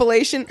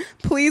compilation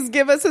please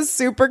give us a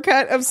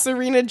supercut of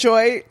Serena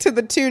Joy to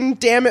the tune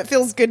Damn It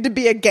Feels Good to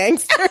Be a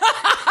Gangster?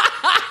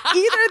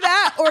 Either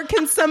that, or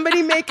can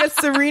somebody make a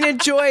Serena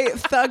Joy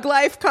Thug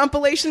Life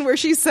compilation where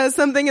she says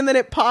something and then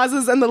it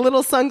pauses and the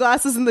little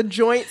sunglasses and the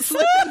joint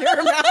slip into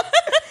her mouth?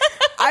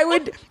 I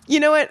would, you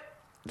know what?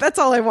 That's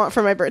all I want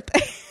for my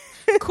birthday.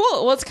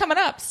 Cool. Well, it's coming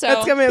up. So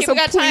That's coming up. So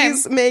got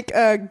please time. make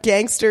a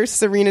gangster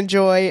Serena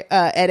Joy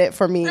edit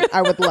for me.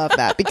 I would love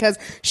that, because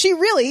she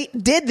really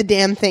did the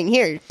damn thing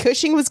here.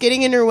 Cushing was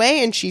getting in her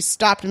way and she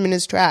stopped him in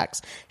his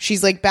tracks.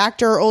 She's like back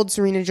to her old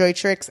Serena Joy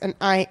tricks, and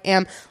I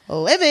am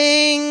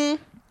living.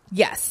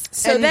 Yes.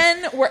 So And-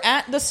 then we're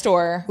at the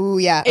store. Ooh,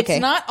 yeah, okay.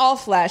 It's not all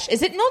flesh.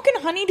 Is it milk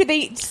and honey? Do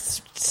they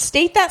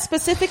state that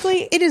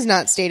specifically? It is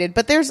not stated,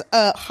 but there's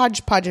a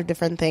hodgepodge of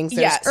different things.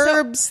 There's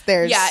herbs.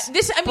 There's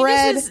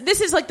bread.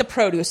 This is like the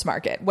produce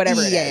market, whatever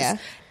it is. Yeah.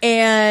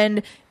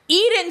 And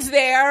Eden's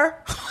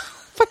there.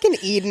 Fucking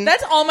Eden.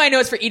 That's all my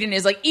notes for Eden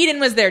is, like, Eden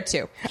was there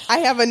too. I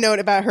have a note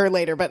about her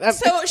later, but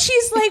So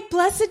she's like,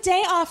 blessed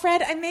day,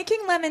 Alfred. I'm making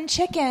lemon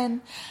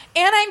chicken.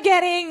 And I'm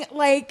getting,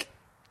 like,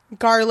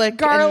 garlic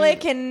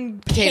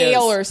and potatoes.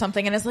 kale or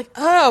something. And it's like,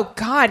 oh,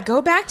 God,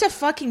 go back to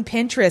fucking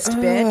Pinterest,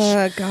 bitch.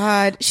 Oh,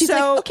 God. She's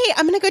like, okay,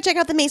 I'm going to go check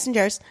out the mason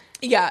jars.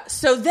 Yeah.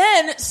 So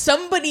then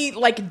somebody,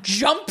 like,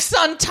 jumps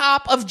on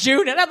top of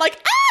June. And I'm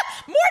like,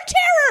 more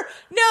terror.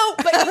 No,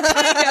 but you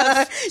kind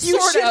of,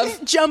 You sort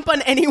shouldn't of. jump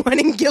on anyone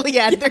in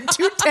Gilead. They're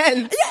too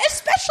tense. Yeah,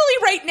 especially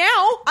right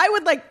now. I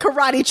would like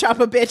karate chop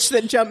a bitch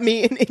that jumped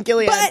me in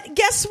Gilead. But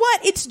guess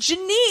what? It's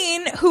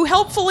Janine who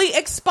helpfully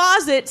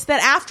exposits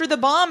that after the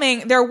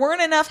bombing, there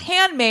weren't enough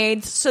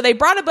handmaids, so they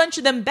brought a bunch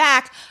of them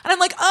back. And I'm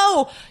like,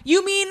 oh,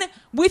 you mean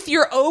with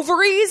your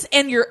ovaries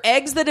and your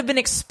eggs that have been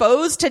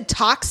exposed to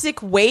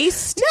toxic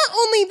waste? Not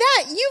only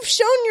that, you've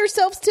shown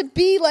yourselves to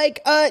be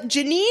like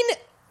Janine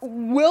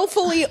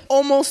willfully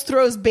almost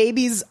throws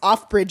babies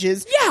off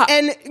bridges. Yeah.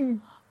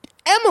 And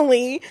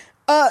Emily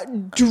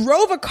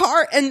drove a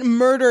car and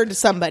murdered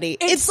somebody.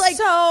 It's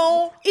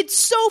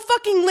so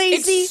fucking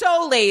lazy. It's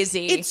so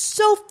lazy. It's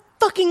so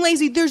fucking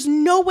lazy. There's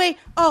no way.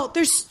 Oh,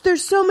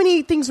 there's so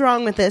many things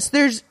wrong with this.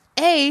 There's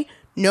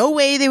no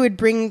way they would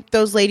bring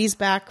those ladies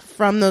back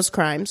from those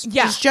crimes.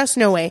 Yeah. There's just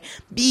no way.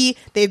 B,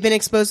 they've been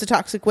exposed to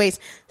toxic waste.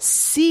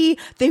 C,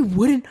 they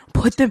wouldn't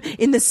put them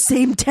in the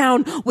same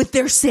town with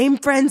their same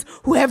friends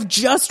who have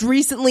just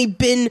recently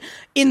been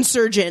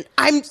insurgent.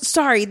 I'm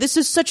sorry. This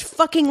is such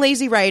fucking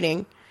lazy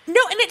writing.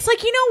 No, and it's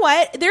like, you know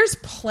what? There's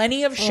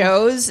plenty of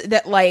shows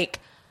that like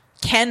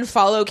can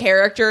follow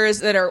characters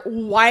that are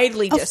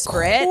widely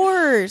disparate. Of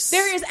course.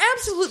 There is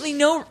absolutely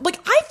no, like,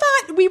 I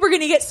thought we were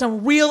going to get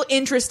some real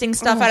interesting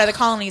stuff out of the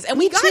colonies, and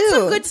we got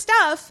some good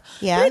stuff.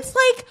 Yeah. But it's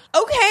like,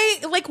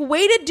 okay, like,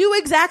 way to do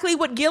exactly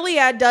what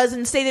Gilead does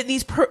and say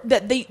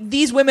that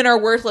these women are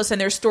worthless and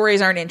their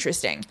stories aren't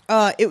interesting.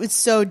 It was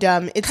so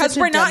dumb. It's because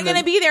we're not going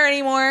to be there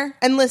anymore.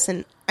 And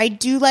listen, I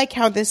do like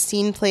how this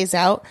scene plays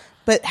out,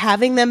 but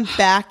having them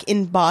back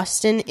in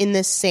Boston in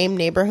this same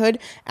neighborhood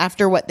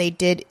after what they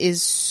did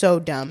is so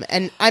dumb.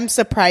 And I'm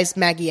surprised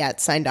Maggie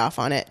Yates signed off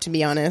on it, to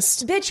be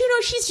honest. Bitch, you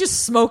know she's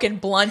just smoking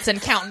blunts and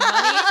counting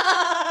money.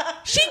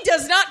 She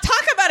does not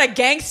talk about a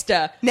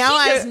gangsta.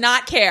 Now she does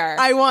not care.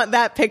 I want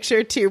that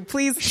picture too.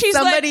 Please, she's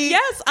somebody. Like,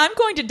 yes, I'm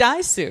going to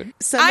die soon.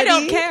 I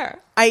don't care.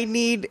 I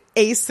need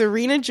a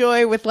Serena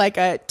Joy with like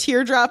a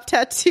teardrop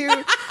tattoo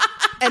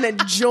and a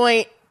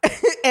joint.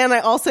 And I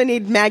also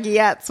need Maggie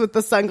Yates with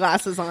the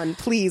sunglasses on.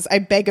 Please, I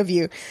beg of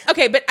you.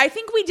 Okay, but I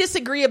think we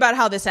disagree about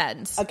how this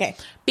ends. Okay.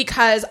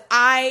 Because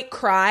I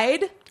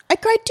cried. I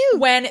cried too.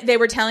 When they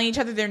were telling each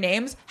other their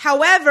names.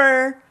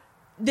 However,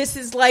 this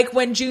is like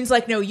when June's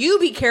like, no, you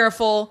be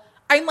careful.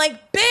 I'm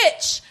like,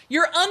 bitch,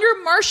 you're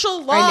under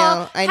martial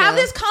law. I know. Have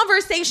this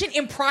conversation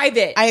in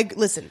private. I agree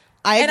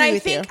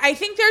with you. I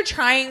think they're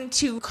trying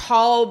to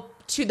call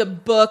to the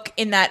book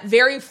in that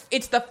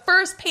it's the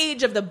first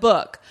page of the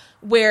book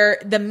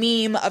where the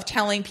meme of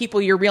telling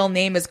people your real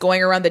name is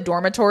going around the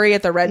dormitory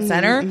at the Red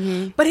Center.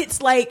 Mm-hmm. But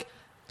it's like,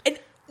 and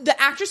the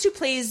actress who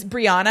plays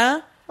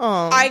Brianna,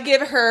 I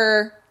give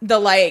her the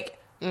like,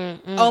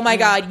 oh my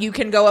God, you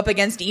can go up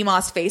against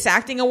Emos Face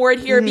Acting Award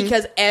here,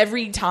 because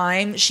every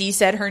time she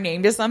said her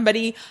name to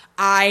somebody,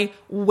 I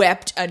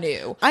wept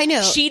anew. I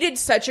know. She did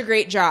such a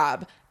great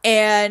job.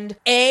 And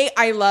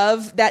I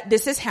love that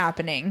this is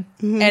happening.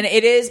 Mm-hmm. And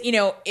it is,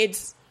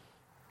 it's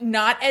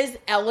not as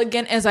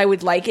elegant as I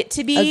would like it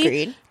to be.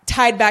 Agreed.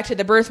 Tied back to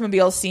the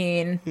birthmobile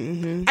scene.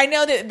 Mm-hmm. I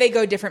know that they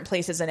go different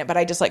places in it, but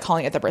I just like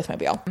calling it the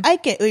birthmobile. I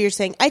get what you're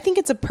saying. I think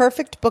it's a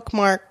perfect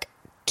bookmark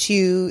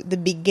to the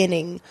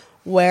beginning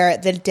where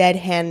the dead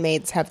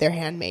handmaids have their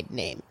handmaid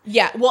name.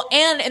 Yeah, well,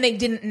 and they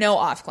didn't know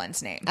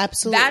Offglen's name.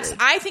 Absolutely.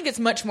 I think it's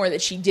much more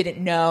that she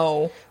didn't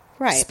know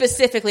right.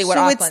 specifically what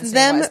Offglen's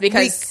name was.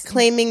 Because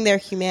reclaiming their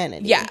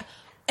humanity. Yeah.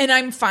 And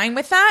I'm fine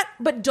with that,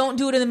 but don't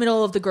do it in the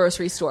middle of the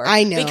grocery store.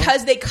 I know.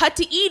 Because they cut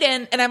to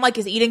Eden, and I'm like,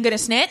 is Eden going to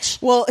snitch?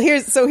 Well,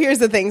 here's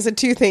the thing. So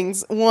two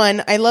things.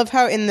 One, I love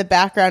how in the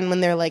background when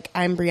they're like,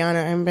 I'm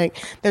Brianna,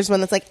 there's one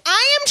that's like,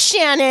 I am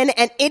Shannon,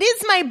 and it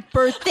is my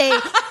birthday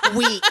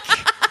week.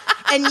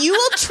 And you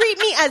will treat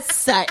me as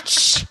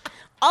such.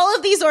 All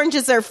of these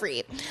oranges are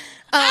free.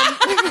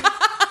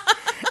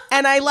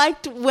 And I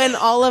liked when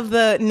all of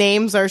the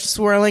names are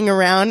swirling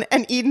around,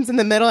 and Eden's in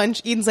the middle, and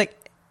Eden's like,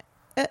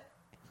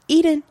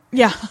 Eden.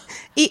 Yeah.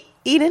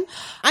 Eden.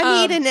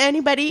 I'm Eden.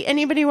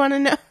 Anybody want to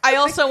know? I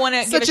also want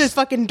to give a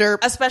fucking derp.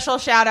 A special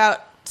shout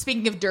out.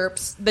 Speaking of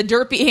derps, the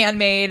derpy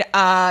handmaid,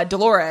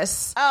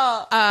 Dolores.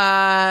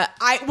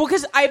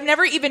 Because I've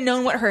never even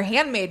known what her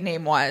handmaid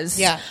name was.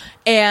 Yeah.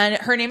 And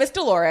her name is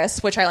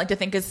Dolores, which I like to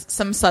think is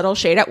some subtle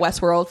shade at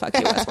Westworld. Fuck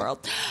you, Westworld.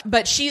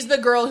 But she's the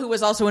girl who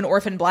was also in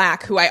Orphan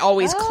Black, who I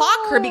always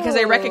clock her because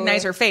I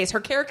recognize her face.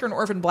 Her character in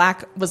Orphan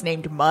Black was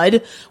named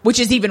Mud, which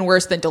is even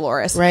worse than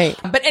Dolores. Right.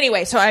 But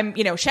anyway, so I'm,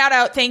 shout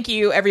out, thank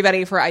you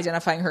everybody for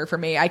identifying her for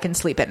me. I can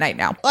sleep at night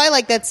now. Well, I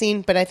like that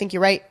scene, but I think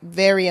you're right.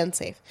 Very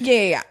unsafe.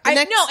 Yeah.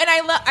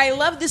 I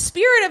love the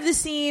spirit of the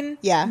scene.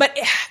 Yeah. But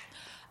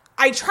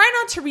I try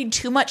not to read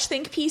too much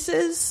think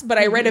pieces, but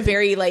I read a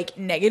very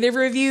negative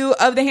review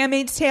of The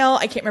Handmaid's Tale.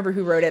 I can't remember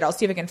who wrote it. I'll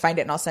see if I can find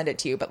it and I'll send it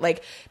to you. But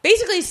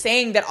basically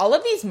saying that all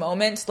of these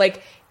moments,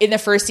 in the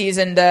first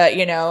season,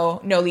 the,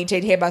 no lead te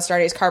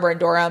bastardes, Carver and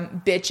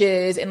Durham,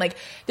 bitches, and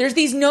there's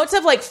these notes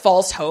of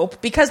false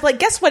hope because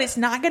guess what? It's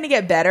not going to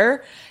get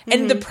better.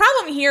 And the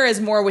problem here is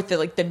more with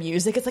the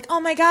music. It's oh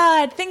my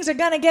God, things are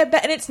going to get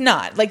better. And it's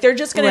not. They're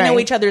just going to know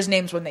each other's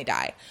names when they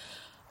die.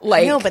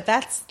 No, but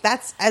that's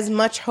as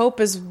much hope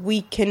as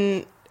we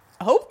can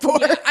hope for.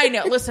 Yeah, I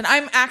know. Listen,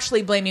 I'm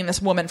actually blaming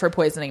this woman for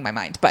poisoning my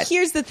mind, but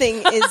Here's the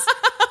thing is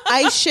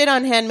I shit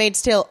on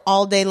Handmaid's Tale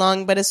all day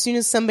long, but as soon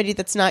as somebody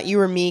that's not you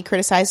or me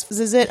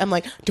criticizes it, I'm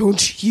like,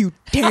 don't you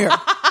dare.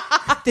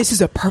 This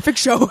is a perfect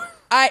show.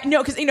 I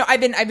no, because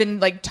I've been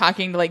like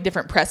talking to like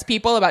different press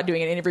people about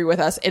doing an interview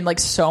with us, and like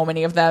so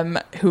many of them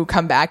who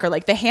come back are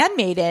like The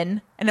Handmaiden,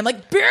 and I'm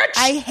like, bitch,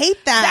 I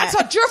hate that. that's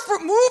a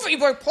different movie.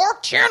 Like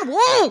Park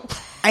Chan-wook.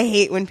 I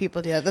hate when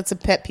people do that. That's a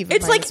pet peeve of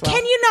It's mine like, as well.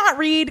 can you not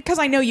read? Because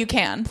I know you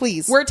can.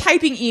 Please. We're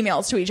typing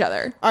emails to each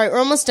other. All right, we're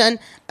almost done.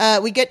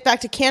 We get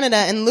back to Canada,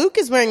 and Luke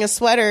is wearing a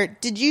sweater.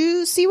 Did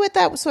you see what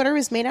that sweater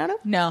was made out of?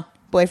 No.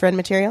 Boyfriend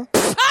material.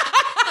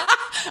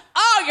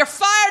 Oh, you're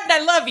fired, and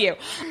I love you.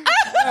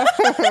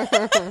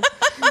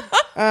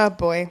 Oh,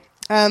 boy.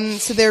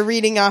 So they're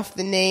reading off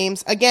the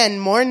names. Again,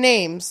 more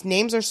names.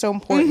 Names are so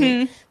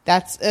important.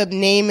 That's a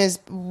name is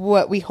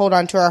what we hold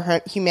on to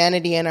our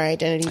humanity and our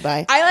identity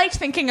by. I liked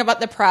thinking about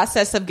the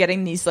process of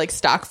getting these like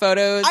stock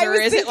photos. I or was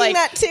is it thinking like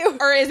that too.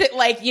 Or is it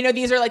like,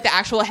 these are like the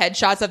actual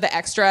headshots of the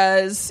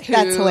extras?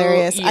 That's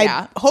hilarious.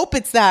 Yeah. I hope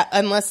it's that,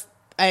 unless,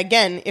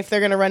 again, if they're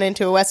going to run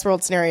into a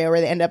Westworld scenario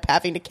where they end up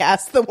having to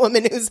cast the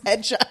woman whose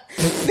headshot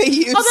they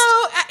used. Although,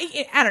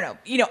 I don't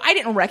know. I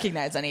didn't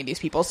recognize any of these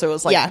people, so it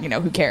was like, Yeah.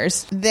 Who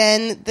cares?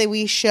 Then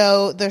we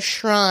show the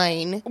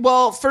shrine.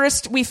 Well,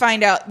 first we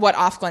find out what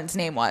Offglen's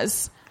name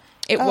was.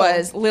 It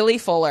was Lily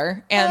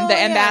Fuller, and the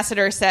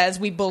ambassador says,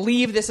 we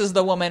believe this is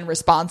the woman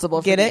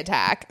responsible for the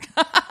attack.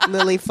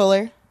 Lily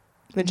Fuller.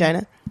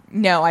 Vagina.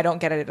 No, I don't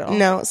get it at all.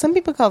 No, some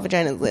people call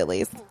vaginas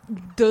lilies.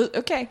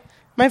 Okay.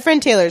 My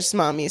friend Taylor's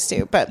mom used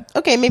to, but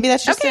okay, maybe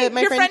that's just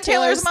my your friend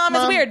Taylor's mom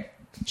is weird.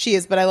 She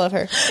is, but I love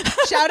her.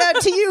 Shout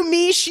out to you,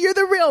 Mish. You're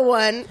the real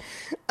one.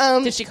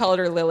 Did she call it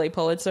her Lily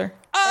Pulitzer?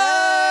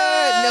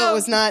 No, it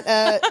was not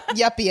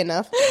yuppie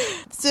enough.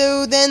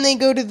 So then they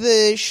go to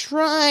the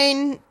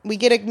shrine. We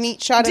get a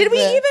neat shot Did we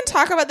even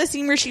talk about the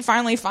scene where she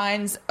finally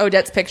finds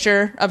Odette's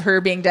picture of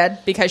her being dead?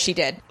 Because she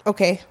did.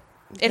 Okay.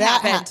 It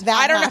happened.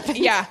 I don't know.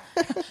 Yeah.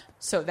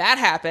 So that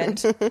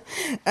happened.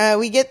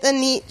 We get the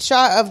neat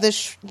shot of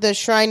the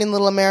shrine in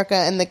Little America,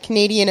 and the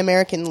Canadian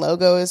American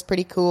logo is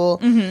pretty cool.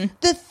 Mm-hmm.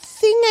 The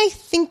thing I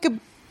think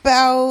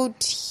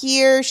about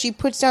here, she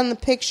puts down the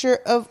picture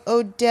of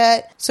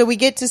Odette. So we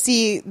get to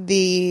see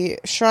the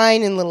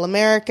shrine in Little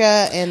America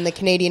and the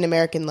Canadian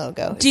American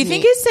logo. Do you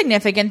think it's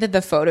significant that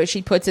the photo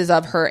she puts is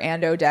of her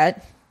and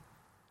Odette?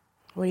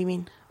 What do you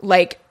mean?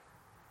 Like,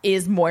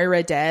 is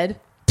Moira dead?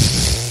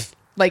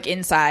 Like,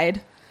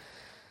 inside?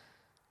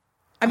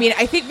 I mean,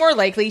 I think more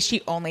likely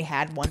she only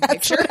had one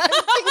picture. What I'm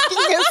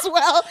thinking as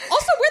well.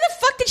 Also, where the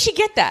fuck did she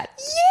get that?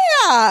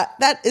 Yeah,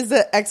 that is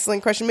an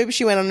excellent question. Maybe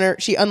she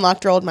she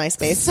unlocked her old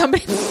MySpace.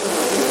 Somebody...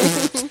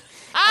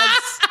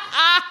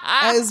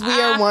 as we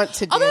are wont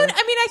to do. Although, I mean,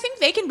 I think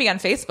they can be on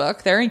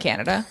Facebook. They're in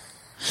Canada.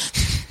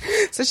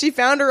 So she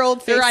found her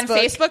old Facebook. They're on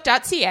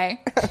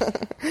Facebook.ca.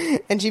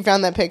 And she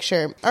found that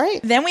picture. All right.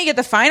 Then we get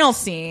the final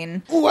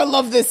scene. Ooh, I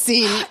love this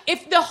scene.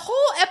 If the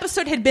whole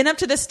episode had been up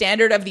to the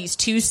standard of these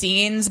two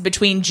scenes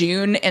between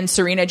June and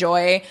Serena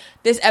Joy,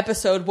 this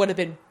episode would have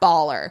been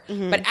baller.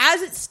 Mm-hmm. But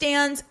as it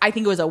stands, I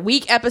think it was a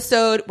weak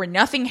episode where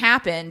nothing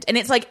happened. And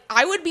it's like,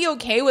 I would be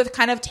okay with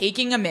kind of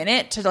taking a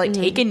minute to like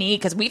take a knee,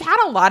 because we've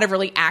had a lot of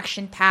really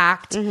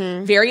action-packed,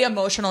 very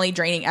emotionally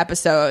draining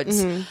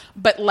episodes.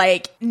 But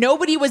like,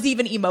 nobody was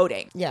even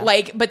emoting. Yeah.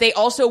 Like, but they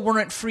also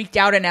weren't freaked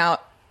out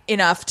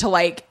enough to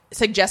like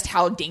suggest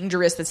how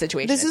dangerous the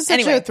situation This is. is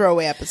such a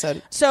throwaway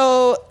episode.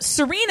 So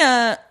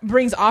Serena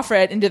brings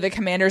Offred into the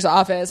commander's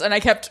office, and I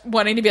kept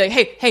wanting to be like,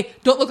 hey,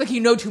 don't look like you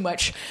know too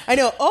much. I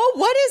know. Oh,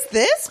 what is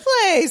this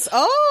place?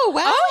 Oh,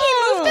 wow.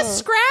 Oh, he moved the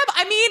scrap.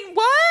 I mean,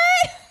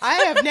 what? I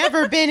have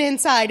never been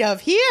inside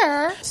of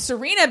here.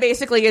 Serena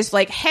basically is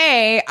like,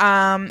 hey,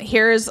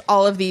 here's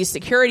all of these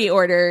security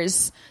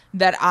orders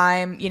that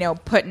I'm,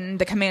 putting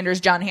the commander's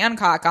John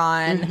Hancock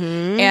on.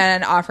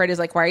 And Offred is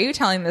like, why are you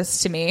telling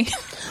this to me?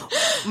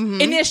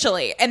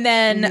 Initially. And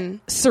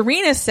then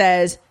Serena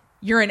says,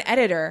 you're an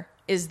editor.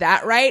 Is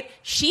that right?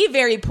 She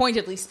very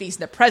pointedly speaks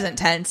in the present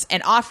tense.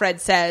 And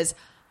Offred says,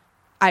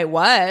 I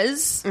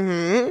was,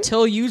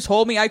 till you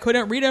told me I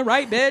couldn't read and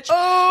write, bitch.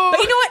 Oh. But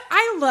you know what?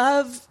 I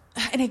love...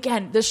 And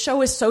again, this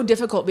show is so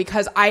difficult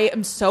because I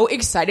am so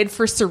excited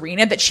for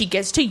Serena that she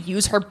gets to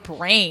use her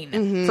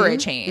brain for a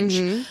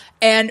change.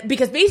 And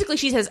because basically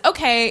she says,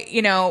 okay,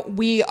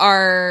 we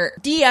are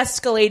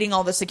de-escalating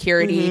all the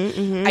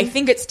security. I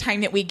think it's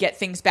time that we get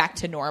things back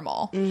to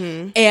normal.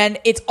 And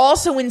it's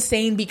also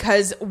insane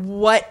because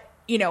when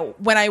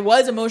I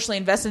was emotionally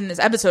invested in this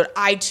episode,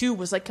 I too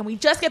was like, can we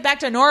just get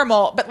back to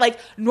normal? But like,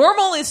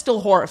 normal is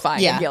still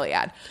horrifying in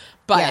Gilead.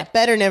 But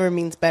better never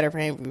means better for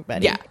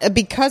everybody. Yeah.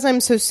 Because I'm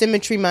so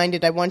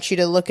symmetry-minded, I want you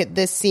to look at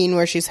this scene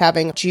where she's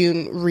having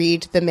June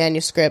read the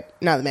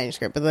manuscript, not the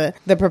manuscript, but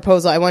the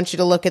proposal. I want you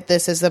to look at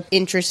this as an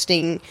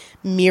interesting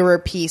mirror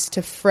piece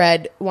to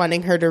Fred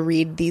wanting her to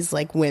read these,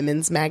 like,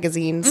 women's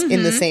magazines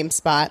in the same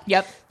spot.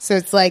 Yep. So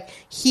it's like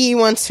he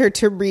wants her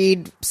to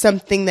read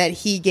something that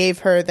he gave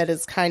her that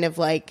is kind of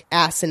like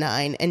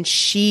asinine, and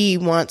she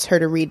wants her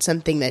to read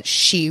something that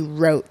she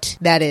wrote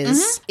that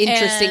is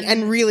interesting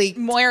and really...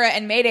 Moira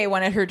and Mayday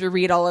wanted her to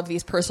read all of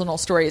these personal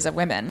stories of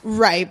women.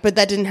 Right, but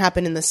that didn't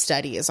happen in the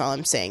study, is all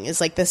I'm saying.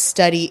 Is like the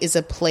study is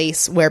a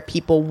place where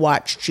people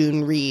watch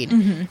June read,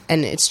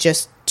 and it's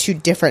just two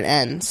different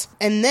ends.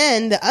 And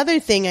then the other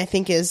thing I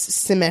think is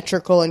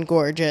symmetrical and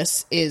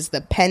gorgeous is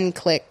the pen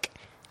click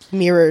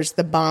mirrors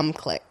the bomb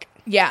click.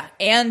 Yeah,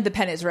 and the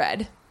pen is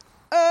red.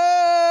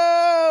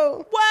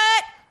 Oh!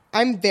 What?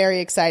 I'm very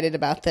excited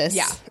about this.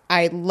 Yeah.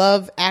 I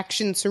love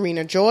action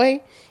Serena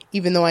Joy,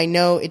 even though I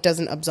know it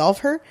doesn't absolve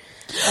her.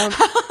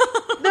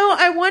 No,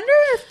 I wonder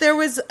if there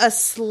was a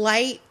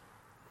slight...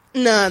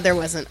 No, there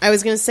wasn't. I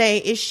was going to say,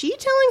 is she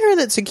telling her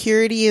that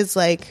security is,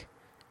 like,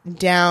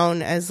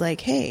 down as, like,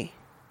 hey,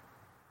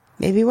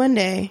 maybe one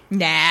day?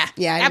 Nah.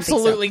 Yeah, I didn't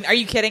absolutely. think so. Are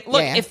you kidding?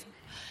 Look, Yeah. if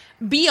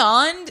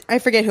beyond... I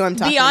forget who I'm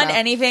talking about. Beyond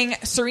anything,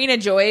 Serena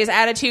Joy's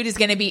attitude is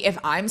going to be, if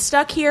I'm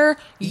stuck here,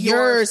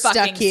 you're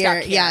fucking stuck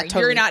here. Yeah,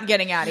 totally. You're not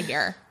getting out of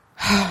here.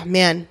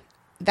 Man,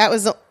 that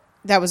was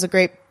a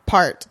great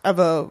part of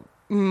a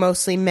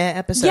mostly meh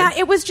episode. Yeah,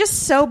 it was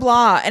just so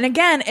blah. And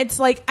again, it's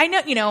like, I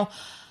know,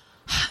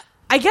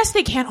 I guess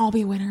they can't all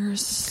be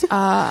winners.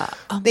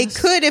 They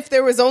could if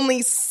there was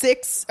only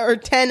 6 or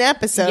 10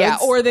 episodes. Yeah,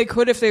 or they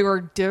could if they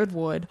were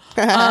Deadwood.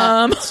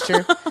 That's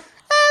true.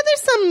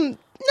 There's some...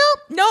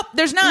 Nope,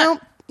 there's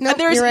not. Nope,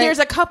 there's you're right. there's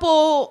a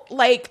couple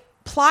like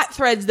plot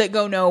threads that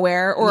go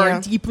nowhere or are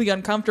deeply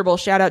uncomfortable.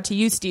 Shout out to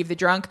you, Steve the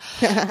drunk.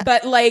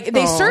 But like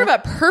they serve a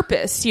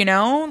purpose, you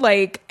know?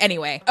 Like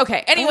anyway.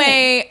 Okay.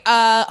 Anyway,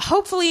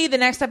 hopefully the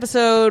next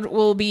episode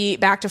will be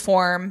back to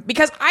form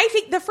because I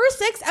think the first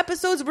 6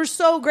 episodes were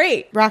so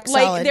great. Rock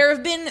solid. Like there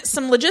have been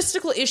some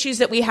logistical issues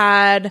that we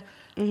had.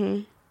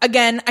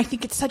 Again, I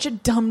think it's such a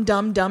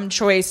dumb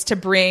choice to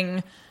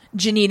bring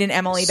Janine and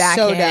Emily back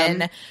So in.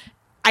 dumb.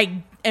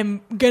 I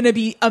am gonna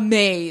be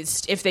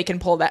amazed if they can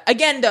pull that.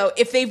 Again, though,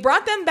 if they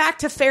brought them back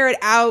to ferret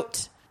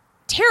out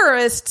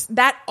terrorists,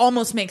 that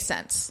almost makes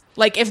sense.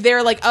 Like if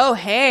they're like, oh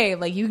hey,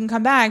 like you can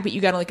come back, but you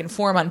gotta like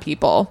inform on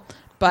people.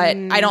 But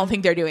I don't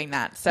think they're doing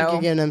that. So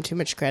You're giving them too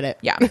much credit.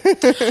 Yeah.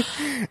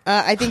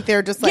 I think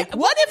they're just like,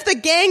 what if the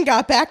gang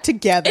got back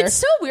together? It's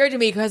so weird to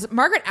me because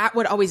Margaret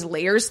Atwood always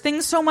layers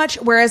things so much,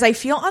 whereas I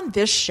feel on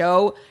this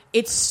show,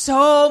 it's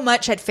so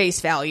much at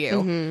face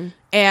value.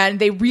 And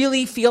they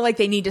really feel like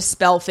they need to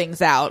spell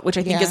things out, which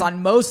I think is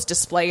on most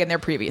display in their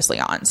previously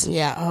ons.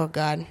 Yeah. Oh,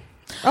 God.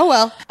 Oh,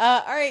 well.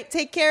 All right.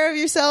 Take care of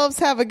yourselves.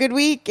 Have a good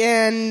week.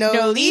 And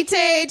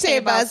Nolite te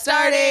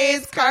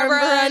bastardes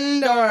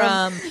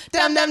carborundorum.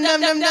 Dum dum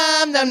dum dum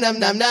dum dum dum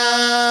dum dum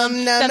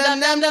dum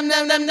dum dum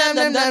dum dum dum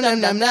dum dum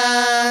dum dum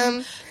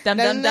dum. Dum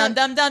dum dum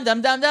dum dum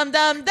dum dum dum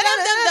dum dum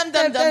dum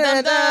dum dum dum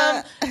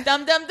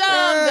dum dum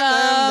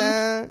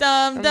dum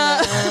dum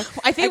dum.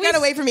 I think I gotta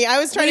wait for me. I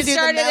was trying to do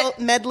the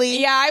medley.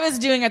 Yeah, I was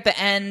doing at the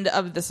end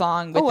of the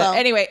song.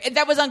 Anyway,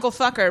 that was Uncle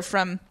Fucker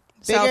from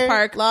South Bigger,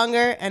 Park.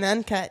 longer, and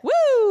uncut. Woo!